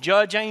Jesus, will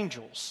judge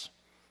angels.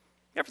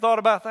 You ever thought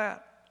about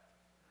that?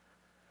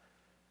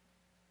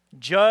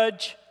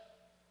 Judge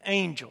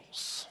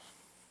angels.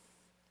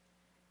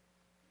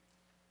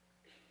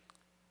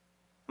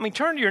 I mean,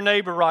 turn to your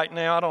neighbor right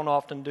now. I don't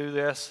often do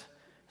this.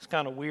 It's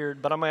kind of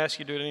weird, but I'm going to ask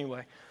you to do it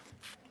anyway.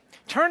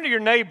 Turn to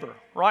your neighbor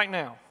right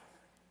now.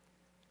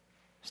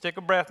 Stick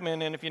a breath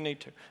mint in if you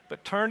need to.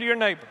 But turn to your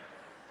neighbor.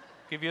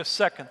 Give you a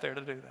second there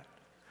to do that.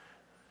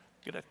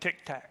 Get a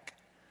tic-tac.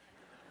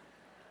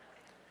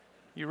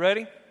 You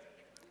ready?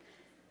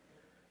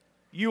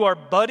 You are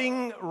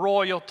budding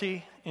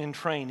royalty in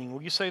training.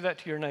 Will you say that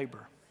to your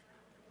neighbor?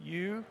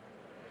 You.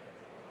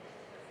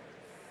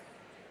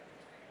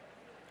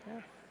 Yeah.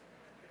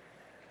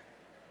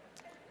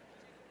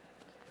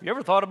 You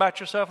ever thought about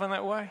yourself in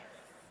that way?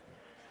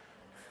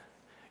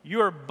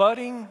 You are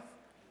budding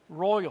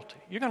royalty.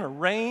 You're going to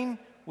reign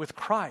with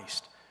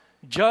Christ.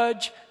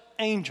 Judge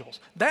angels.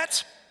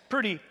 That's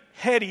pretty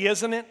heady,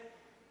 isn't it?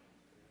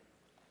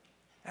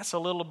 That's a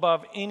little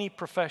above any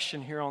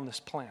profession here on this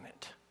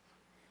planet.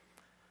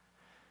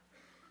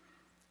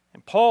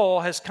 And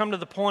Paul has come to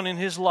the point in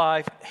his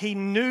life, he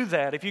knew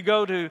that. If you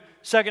go to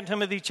 2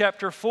 Timothy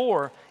chapter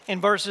 4, in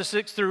verses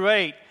 6 through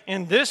 8,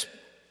 in this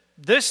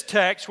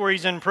text where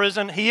he's in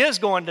prison, he is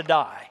going to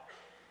die.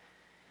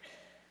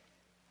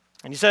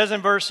 And he says in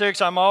verse 6,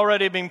 I'm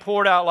already being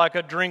poured out like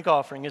a drink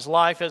offering. His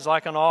life is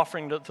like an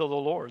offering to the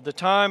Lord. The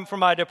time for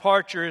my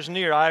departure is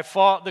near. I have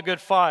fought the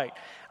good fight.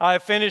 I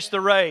have finished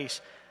the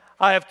race.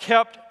 I have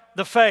kept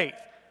the faith.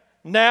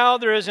 Now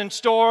there is in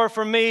store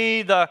for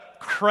me the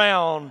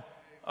crown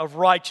of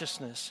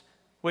righteousness,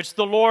 which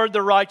the Lord,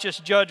 the righteous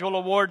judge, will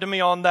award to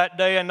me on that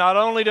day, and not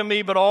only to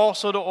me, but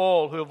also to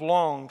all who have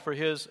longed for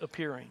his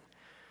appearing.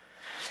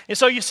 And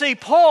so you see,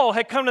 Paul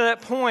had come to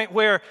that point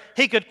where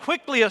he could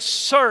quickly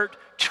assert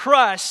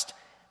trust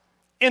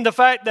in the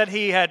fact that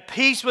he had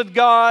peace with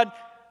God.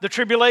 The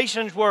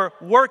tribulations were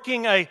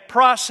working a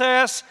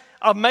process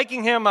of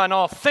making him an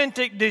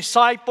authentic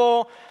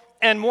disciple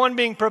and one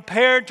being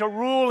prepared to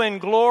rule in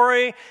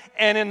glory.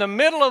 And in the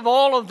middle of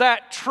all of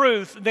that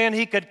truth, then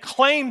he could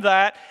claim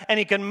that and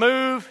he could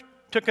move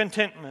to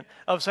contentment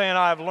of saying,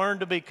 I have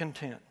learned to be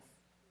content.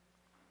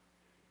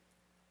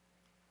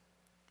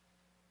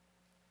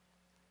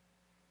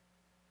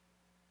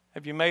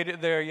 Have you made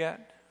it there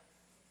yet?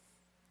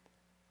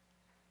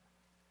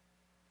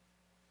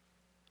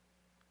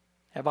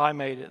 Have I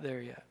made it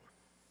there yet?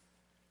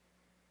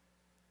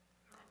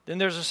 Then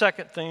there's a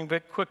second thing, very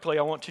quickly,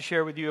 I want to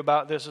share with you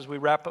about this as we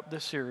wrap up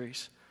this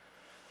series.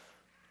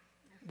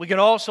 We can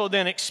also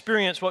then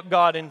experience what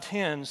God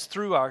intends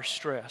through our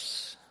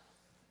stress.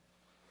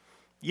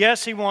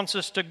 Yes, He wants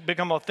us to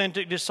become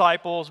authentic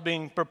disciples,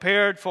 being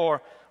prepared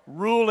for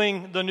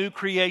ruling the new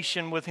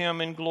creation with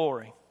Him in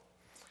glory.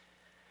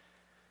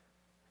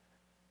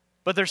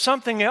 But there's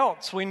something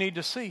else we need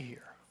to see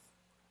here.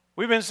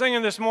 We've been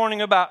singing this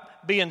morning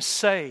about being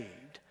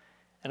saved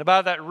and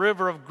about that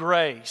river of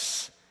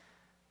grace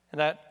and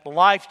that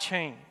life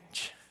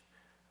change,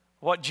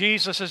 what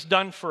Jesus has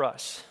done for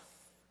us.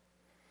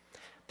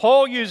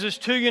 Paul uses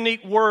two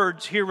unique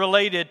words here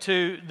related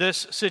to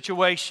this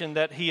situation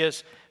that he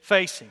is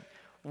facing.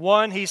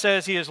 One, he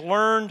says he has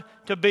learned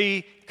to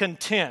be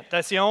content.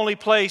 That's the only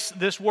place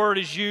this word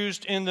is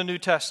used in the New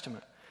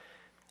Testament.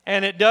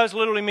 And it does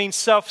literally mean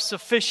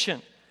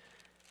self-sufficient,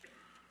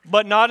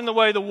 but not in the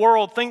way the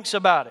world thinks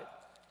about it.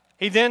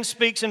 He then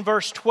speaks in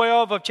verse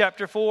 12 of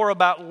chapter 4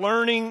 about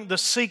learning the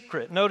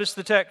secret. Notice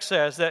the text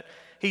says that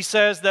he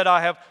says that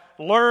I have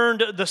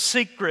learned the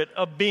secret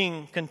of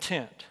being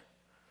content,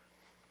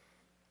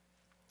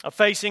 of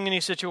facing any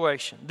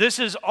situation. This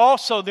is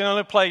also the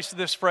only place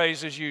this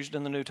phrase is used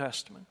in the New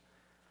Testament.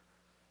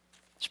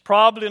 It's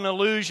probably an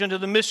allusion to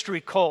the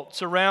mystery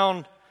cults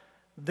around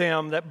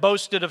them that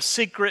boasted of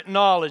secret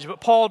knowledge.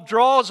 But Paul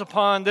draws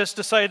upon this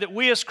to say that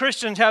we as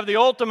Christians have the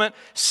ultimate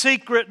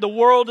secret the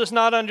world does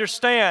not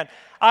understand.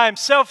 I am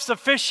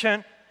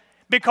self-sufficient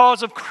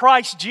because of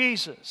Christ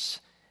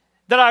Jesus.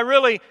 That I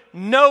really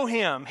know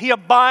Him. He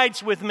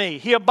abides with me.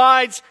 He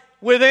abides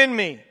within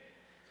me.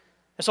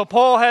 And so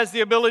Paul has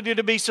the ability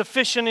to be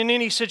sufficient in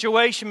any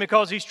situation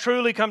because he's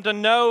truly come to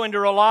know and to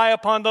rely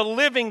upon the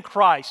living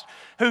Christ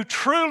who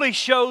truly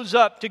shows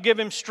up to give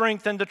him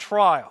strength in the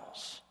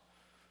trials.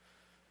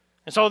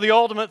 And so the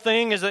ultimate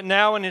thing is that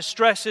now in his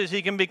stresses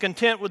he can be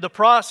content with the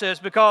process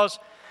because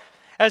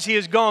as he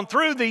has gone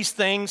through these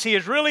things, he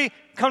has really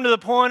come to the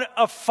point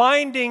of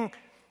finding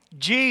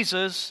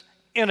Jesus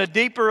in a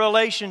deeper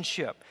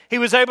relationship. He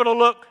was able to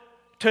look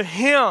to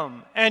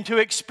Him and to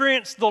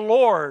experience the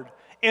Lord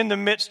in the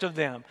midst of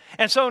them.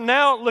 And so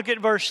now look at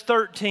verse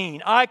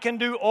 13. I can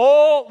do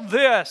all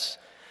this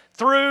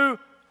through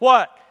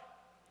what?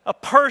 A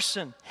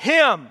person,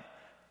 Him.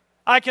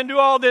 I can do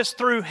all this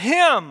through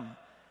Him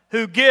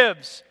who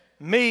gives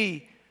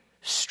me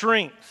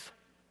strength.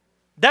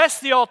 That's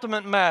the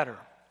ultimate matter.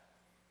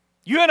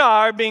 You and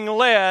I are being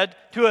led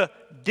to a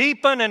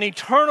deepen an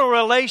eternal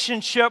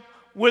relationship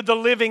with the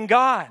living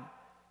God.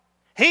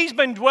 He's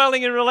been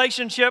dwelling in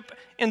relationship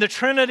in the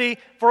Trinity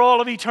for all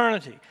of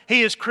eternity.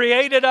 He has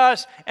created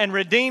us and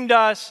redeemed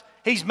us.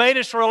 He's made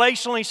us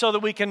relationally so that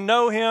we can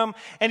know Him.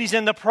 And He's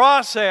in the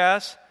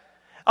process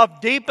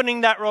of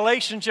deepening that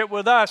relationship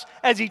with us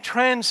as He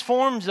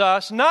transforms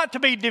us, not to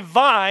be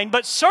divine,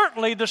 but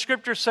certainly the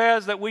Scripture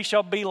says that we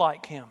shall be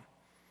like Him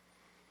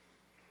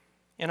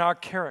in our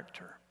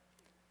character,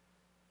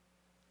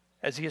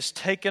 as He has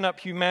taken up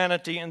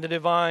humanity and the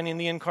divine in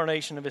the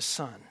incarnation of His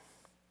Son.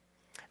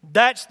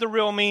 That's the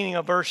real meaning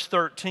of verse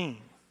 13.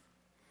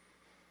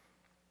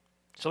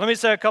 So let me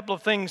say a couple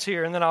of things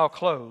here and then I'll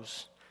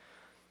close.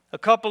 A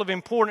couple of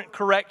important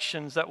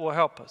corrections that will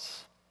help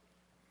us.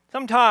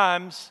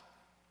 Sometimes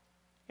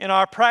in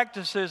our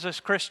practices as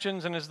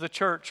Christians and as the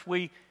church,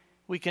 we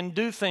can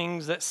do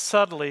things that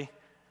subtly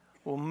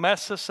will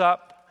mess us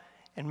up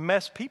and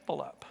mess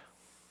people up.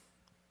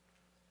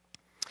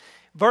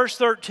 Verse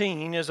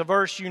 13 is a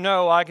verse you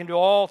know, I can do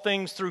all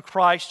things through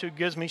Christ who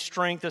gives me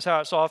strength. That's how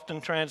it's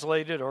often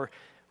translated or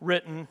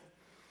written.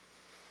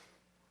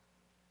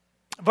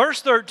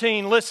 Verse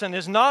 13, listen,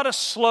 is not a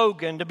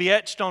slogan to be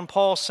etched on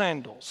Paul's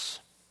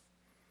sandals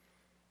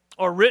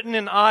or written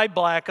in eye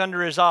black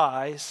under his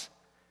eyes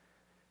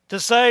to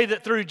say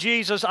that through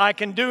Jesus I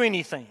can do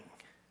anything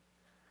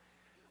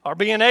or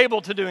be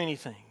enabled to do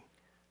anything,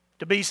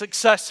 to be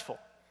successful,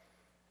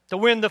 to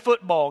win the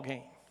football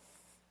game.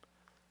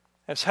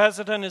 As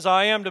hesitant as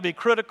I am to be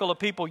critical of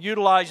people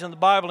utilizing the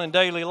Bible in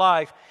daily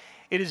life,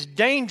 it is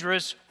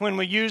dangerous when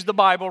we use the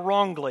Bible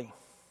wrongly.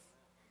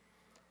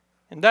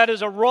 And that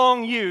is a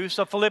wrong use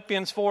of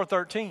Philippians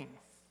 4:13.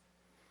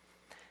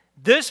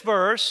 This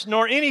verse,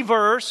 nor any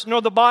verse,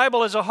 nor the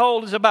Bible as a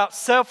whole is about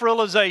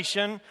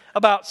self-realization,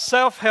 about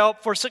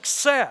self-help for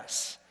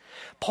success.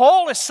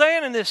 Paul is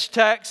saying in this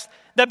text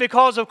that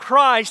because of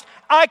Christ,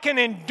 I can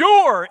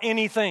endure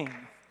anything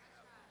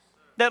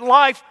that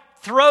life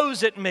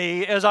throws at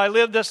me as I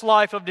live this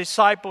life of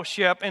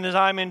discipleship and as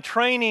I'm in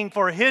training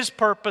for His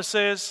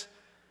purposes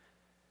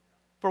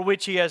for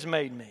which He has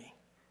made me.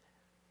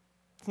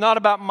 It's not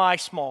about my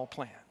small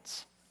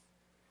plans.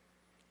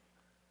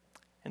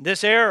 And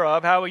this era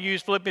of how we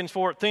use Philippians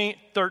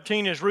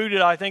 4:13 is rooted,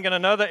 I think, in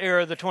another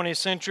era of the 20th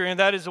century, and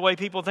that is the way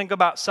people think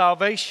about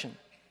salvation.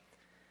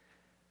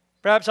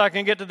 Perhaps I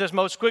can get to this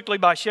most quickly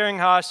by sharing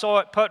how I saw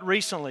it put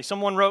recently.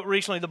 Someone wrote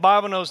recently, the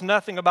Bible knows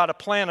nothing about a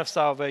plan of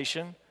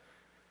salvation.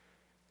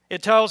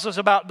 It tells us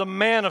about the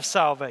man of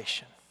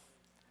salvation.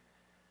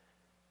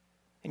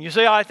 And you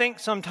see, I think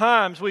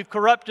sometimes we've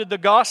corrupted the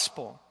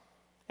gospel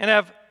and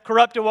have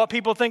corrupted what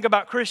people think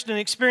about Christian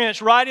experience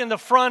right in the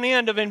front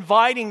end of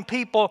inviting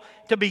people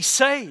to be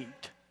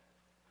saved.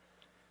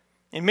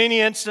 In many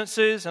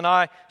instances, and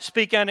I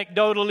speak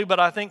anecdotally, but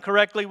I think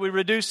correctly, we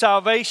reduce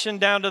salvation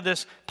down to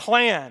this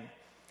plan.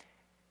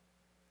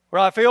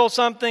 Where I feel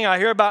something, I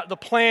hear about the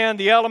plan,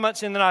 the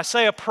elements, and then I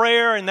say a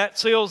prayer and that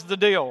seals the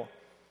deal.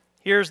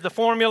 Here's the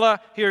formula,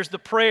 here's the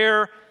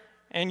prayer,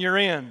 and you're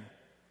in.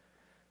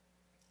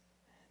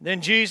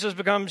 Then Jesus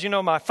becomes,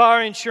 my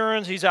fire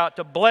insurance. He's out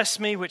to bless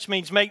me, which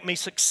means make me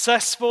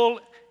successful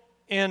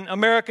in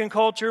American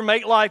culture,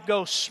 make life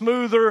go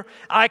smoother.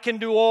 I can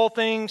do all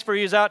things, for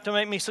He is out to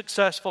make me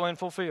successful and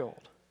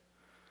fulfilled.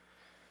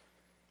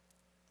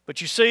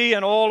 But you see,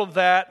 in all of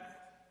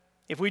that,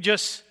 if we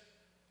just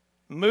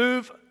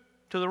move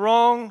to the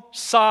wrong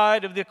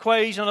side of the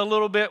equation a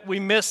little bit, we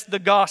miss the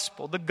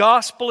gospel. The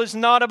gospel is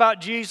not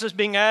about Jesus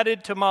being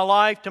added to my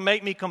life to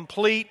make me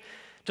complete,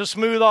 to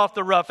smooth off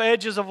the rough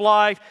edges of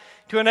life,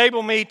 to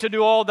enable me to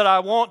do all that I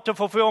want to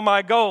fulfill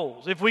my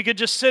goals. If we could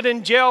just sit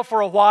in jail for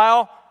a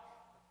while,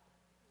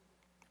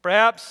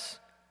 perhaps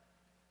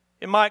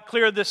it might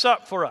clear this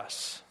up for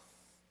us.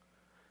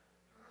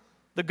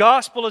 The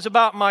gospel is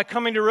about my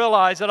coming to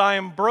realize that I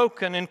am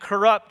broken and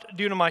corrupt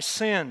due to my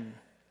sin.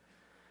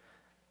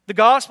 The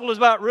gospel is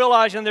about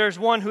realizing there is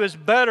one who is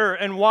better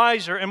and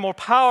wiser and more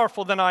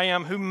powerful than I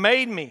am, who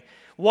made me,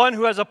 one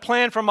who has a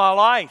plan for my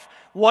life,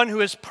 one who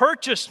has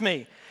purchased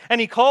me,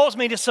 and He calls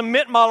me to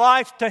submit my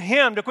life to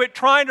Him, to quit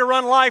trying to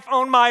run life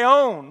on my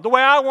own, the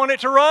way I want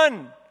it to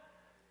run.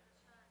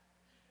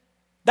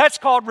 That's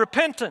called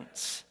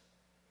repentance.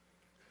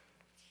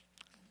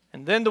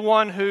 And then the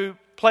one who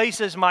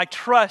places my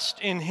trust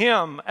in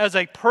Him as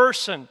a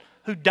person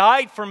who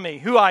died for me,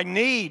 who I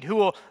need, who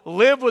will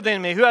live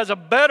within me, who has a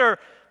better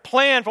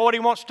plan for what He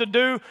wants to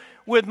do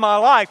with my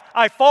life.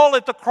 I fall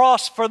at the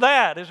cross for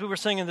that, as we were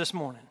singing this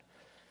morning.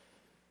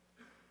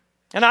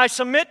 And I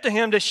submit to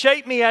Him to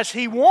shape me as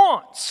He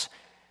wants,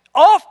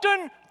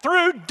 often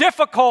through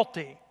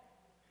difficulty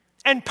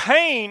and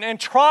pain and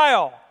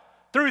trial,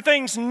 through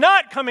things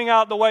not coming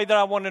out the way that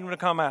I wanted them to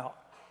come out,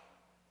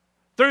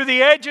 through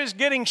the edges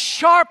getting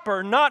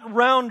sharper, not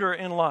rounder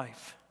in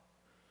life.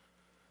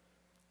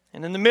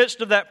 And in the midst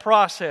of that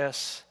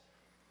process,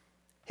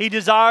 He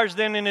desires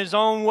then in His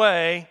own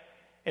way,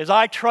 as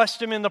I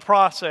trust Him in the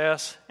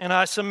process and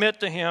I submit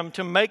to Him,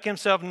 to make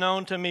Himself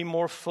known to me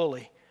more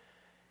fully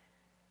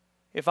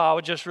if I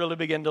would just really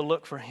begin to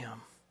look for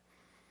Him.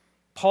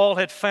 Paul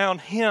had found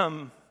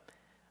Him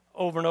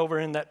over and over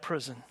in that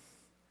prison.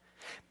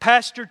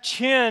 Pastor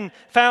Chin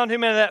found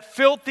him in that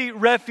filthy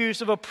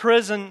refuse of a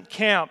prison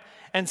camp.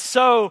 And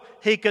so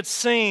he could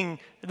sing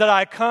that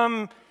I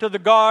come to the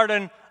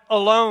garden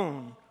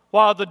alone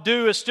while the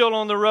dew is still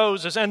on the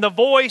roses. And the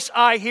voice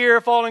I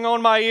hear falling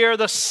on my ear,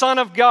 the Son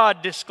of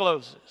God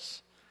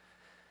discloses.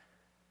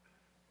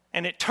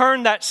 And it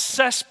turned that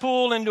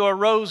cesspool into a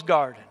rose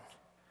garden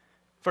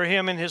for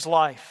him in his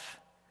life.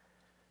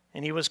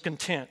 And he was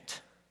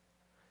content.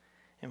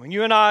 And when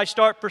you and I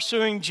start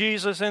pursuing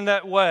Jesus in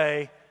that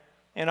way,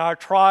 in our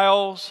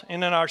trials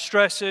and in our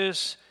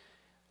stresses,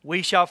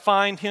 we shall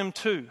find Him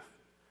too.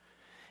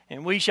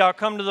 And we shall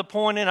come to the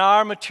point in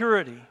our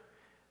maturity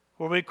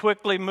where we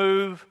quickly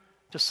move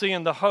to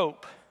seeing the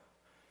hope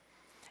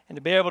and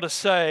to be able to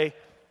say,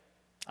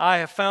 I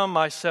have found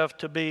myself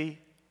to be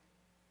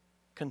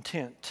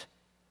content,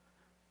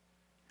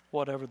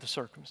 whatever the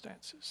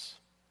circumstances.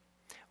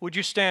 Would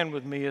you stand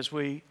with me as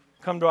we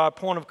come to our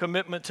point of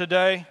commitment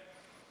today?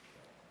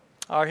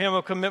 Our hymn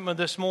of commitment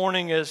this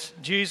morning is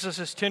Jesus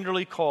is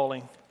tenderly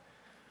calling.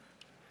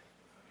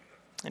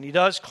 And He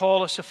does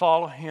call us to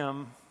follow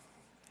Him.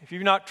 If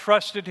you've not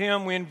trusted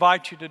Him, we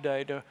invite you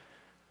today to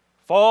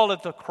fall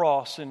at the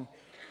cross and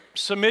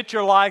submit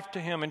your life to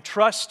Him and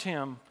trust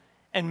Him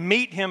and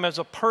meet Him as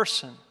a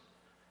person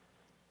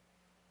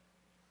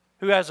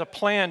who has a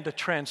plan to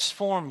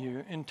transform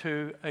you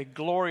into a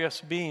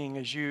glorious being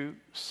as you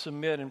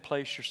submit and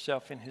place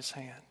yourself in His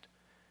hand.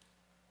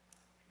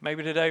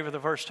 Maybe today for the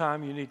first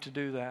time you need to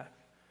do that.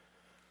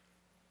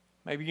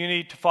 Maybe you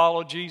need to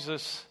follow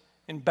Jesus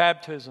in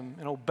baptism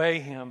and obey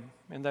Him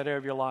in that area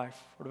of your life.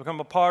 Or to become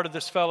a part of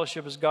this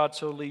fellowship as God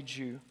so leads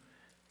you.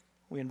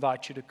 We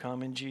invite you to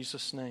come in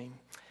Jesus' name.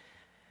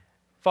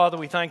 Father,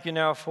 we thank You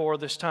now for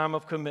this time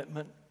of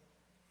commitment.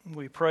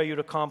 We pray You'd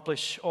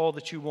accomplish all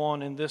that You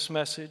want in this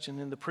message and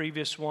in the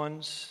previous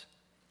ones.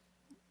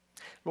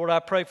 Lord, I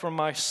pray for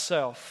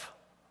myself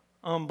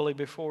humbly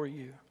before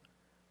You,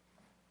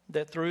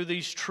 that through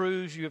these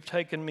truths You have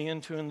taken me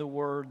into in the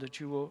Word, that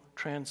You will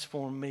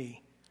transform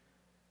me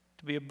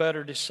to be a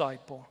better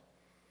disciple,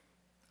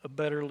 a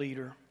better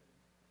leader.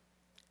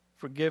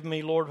 Forgive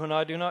me, Lord, when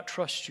I do not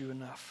trust You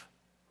enough.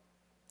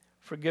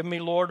 Forgive me,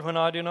 Lord, when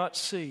I do not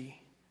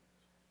see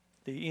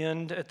the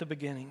end at the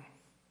beginning.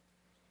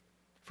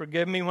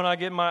 Forgive me when I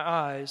get my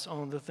eyes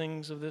on the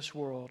things of this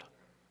world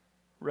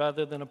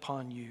rather than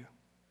upon You.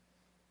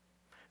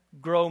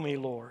 Grow me,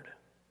 Lord.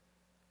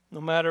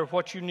 No matter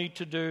what You need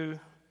to do,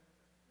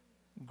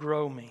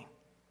 grow me,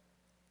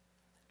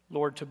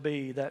 Lord, to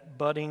be that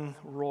budding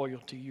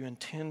royalty You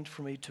intend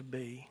for me to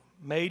be,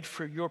 made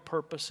for Your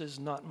purposes,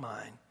 not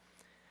mine.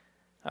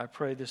 I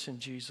pray this in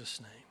Jesus'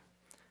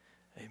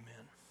 name. Amen.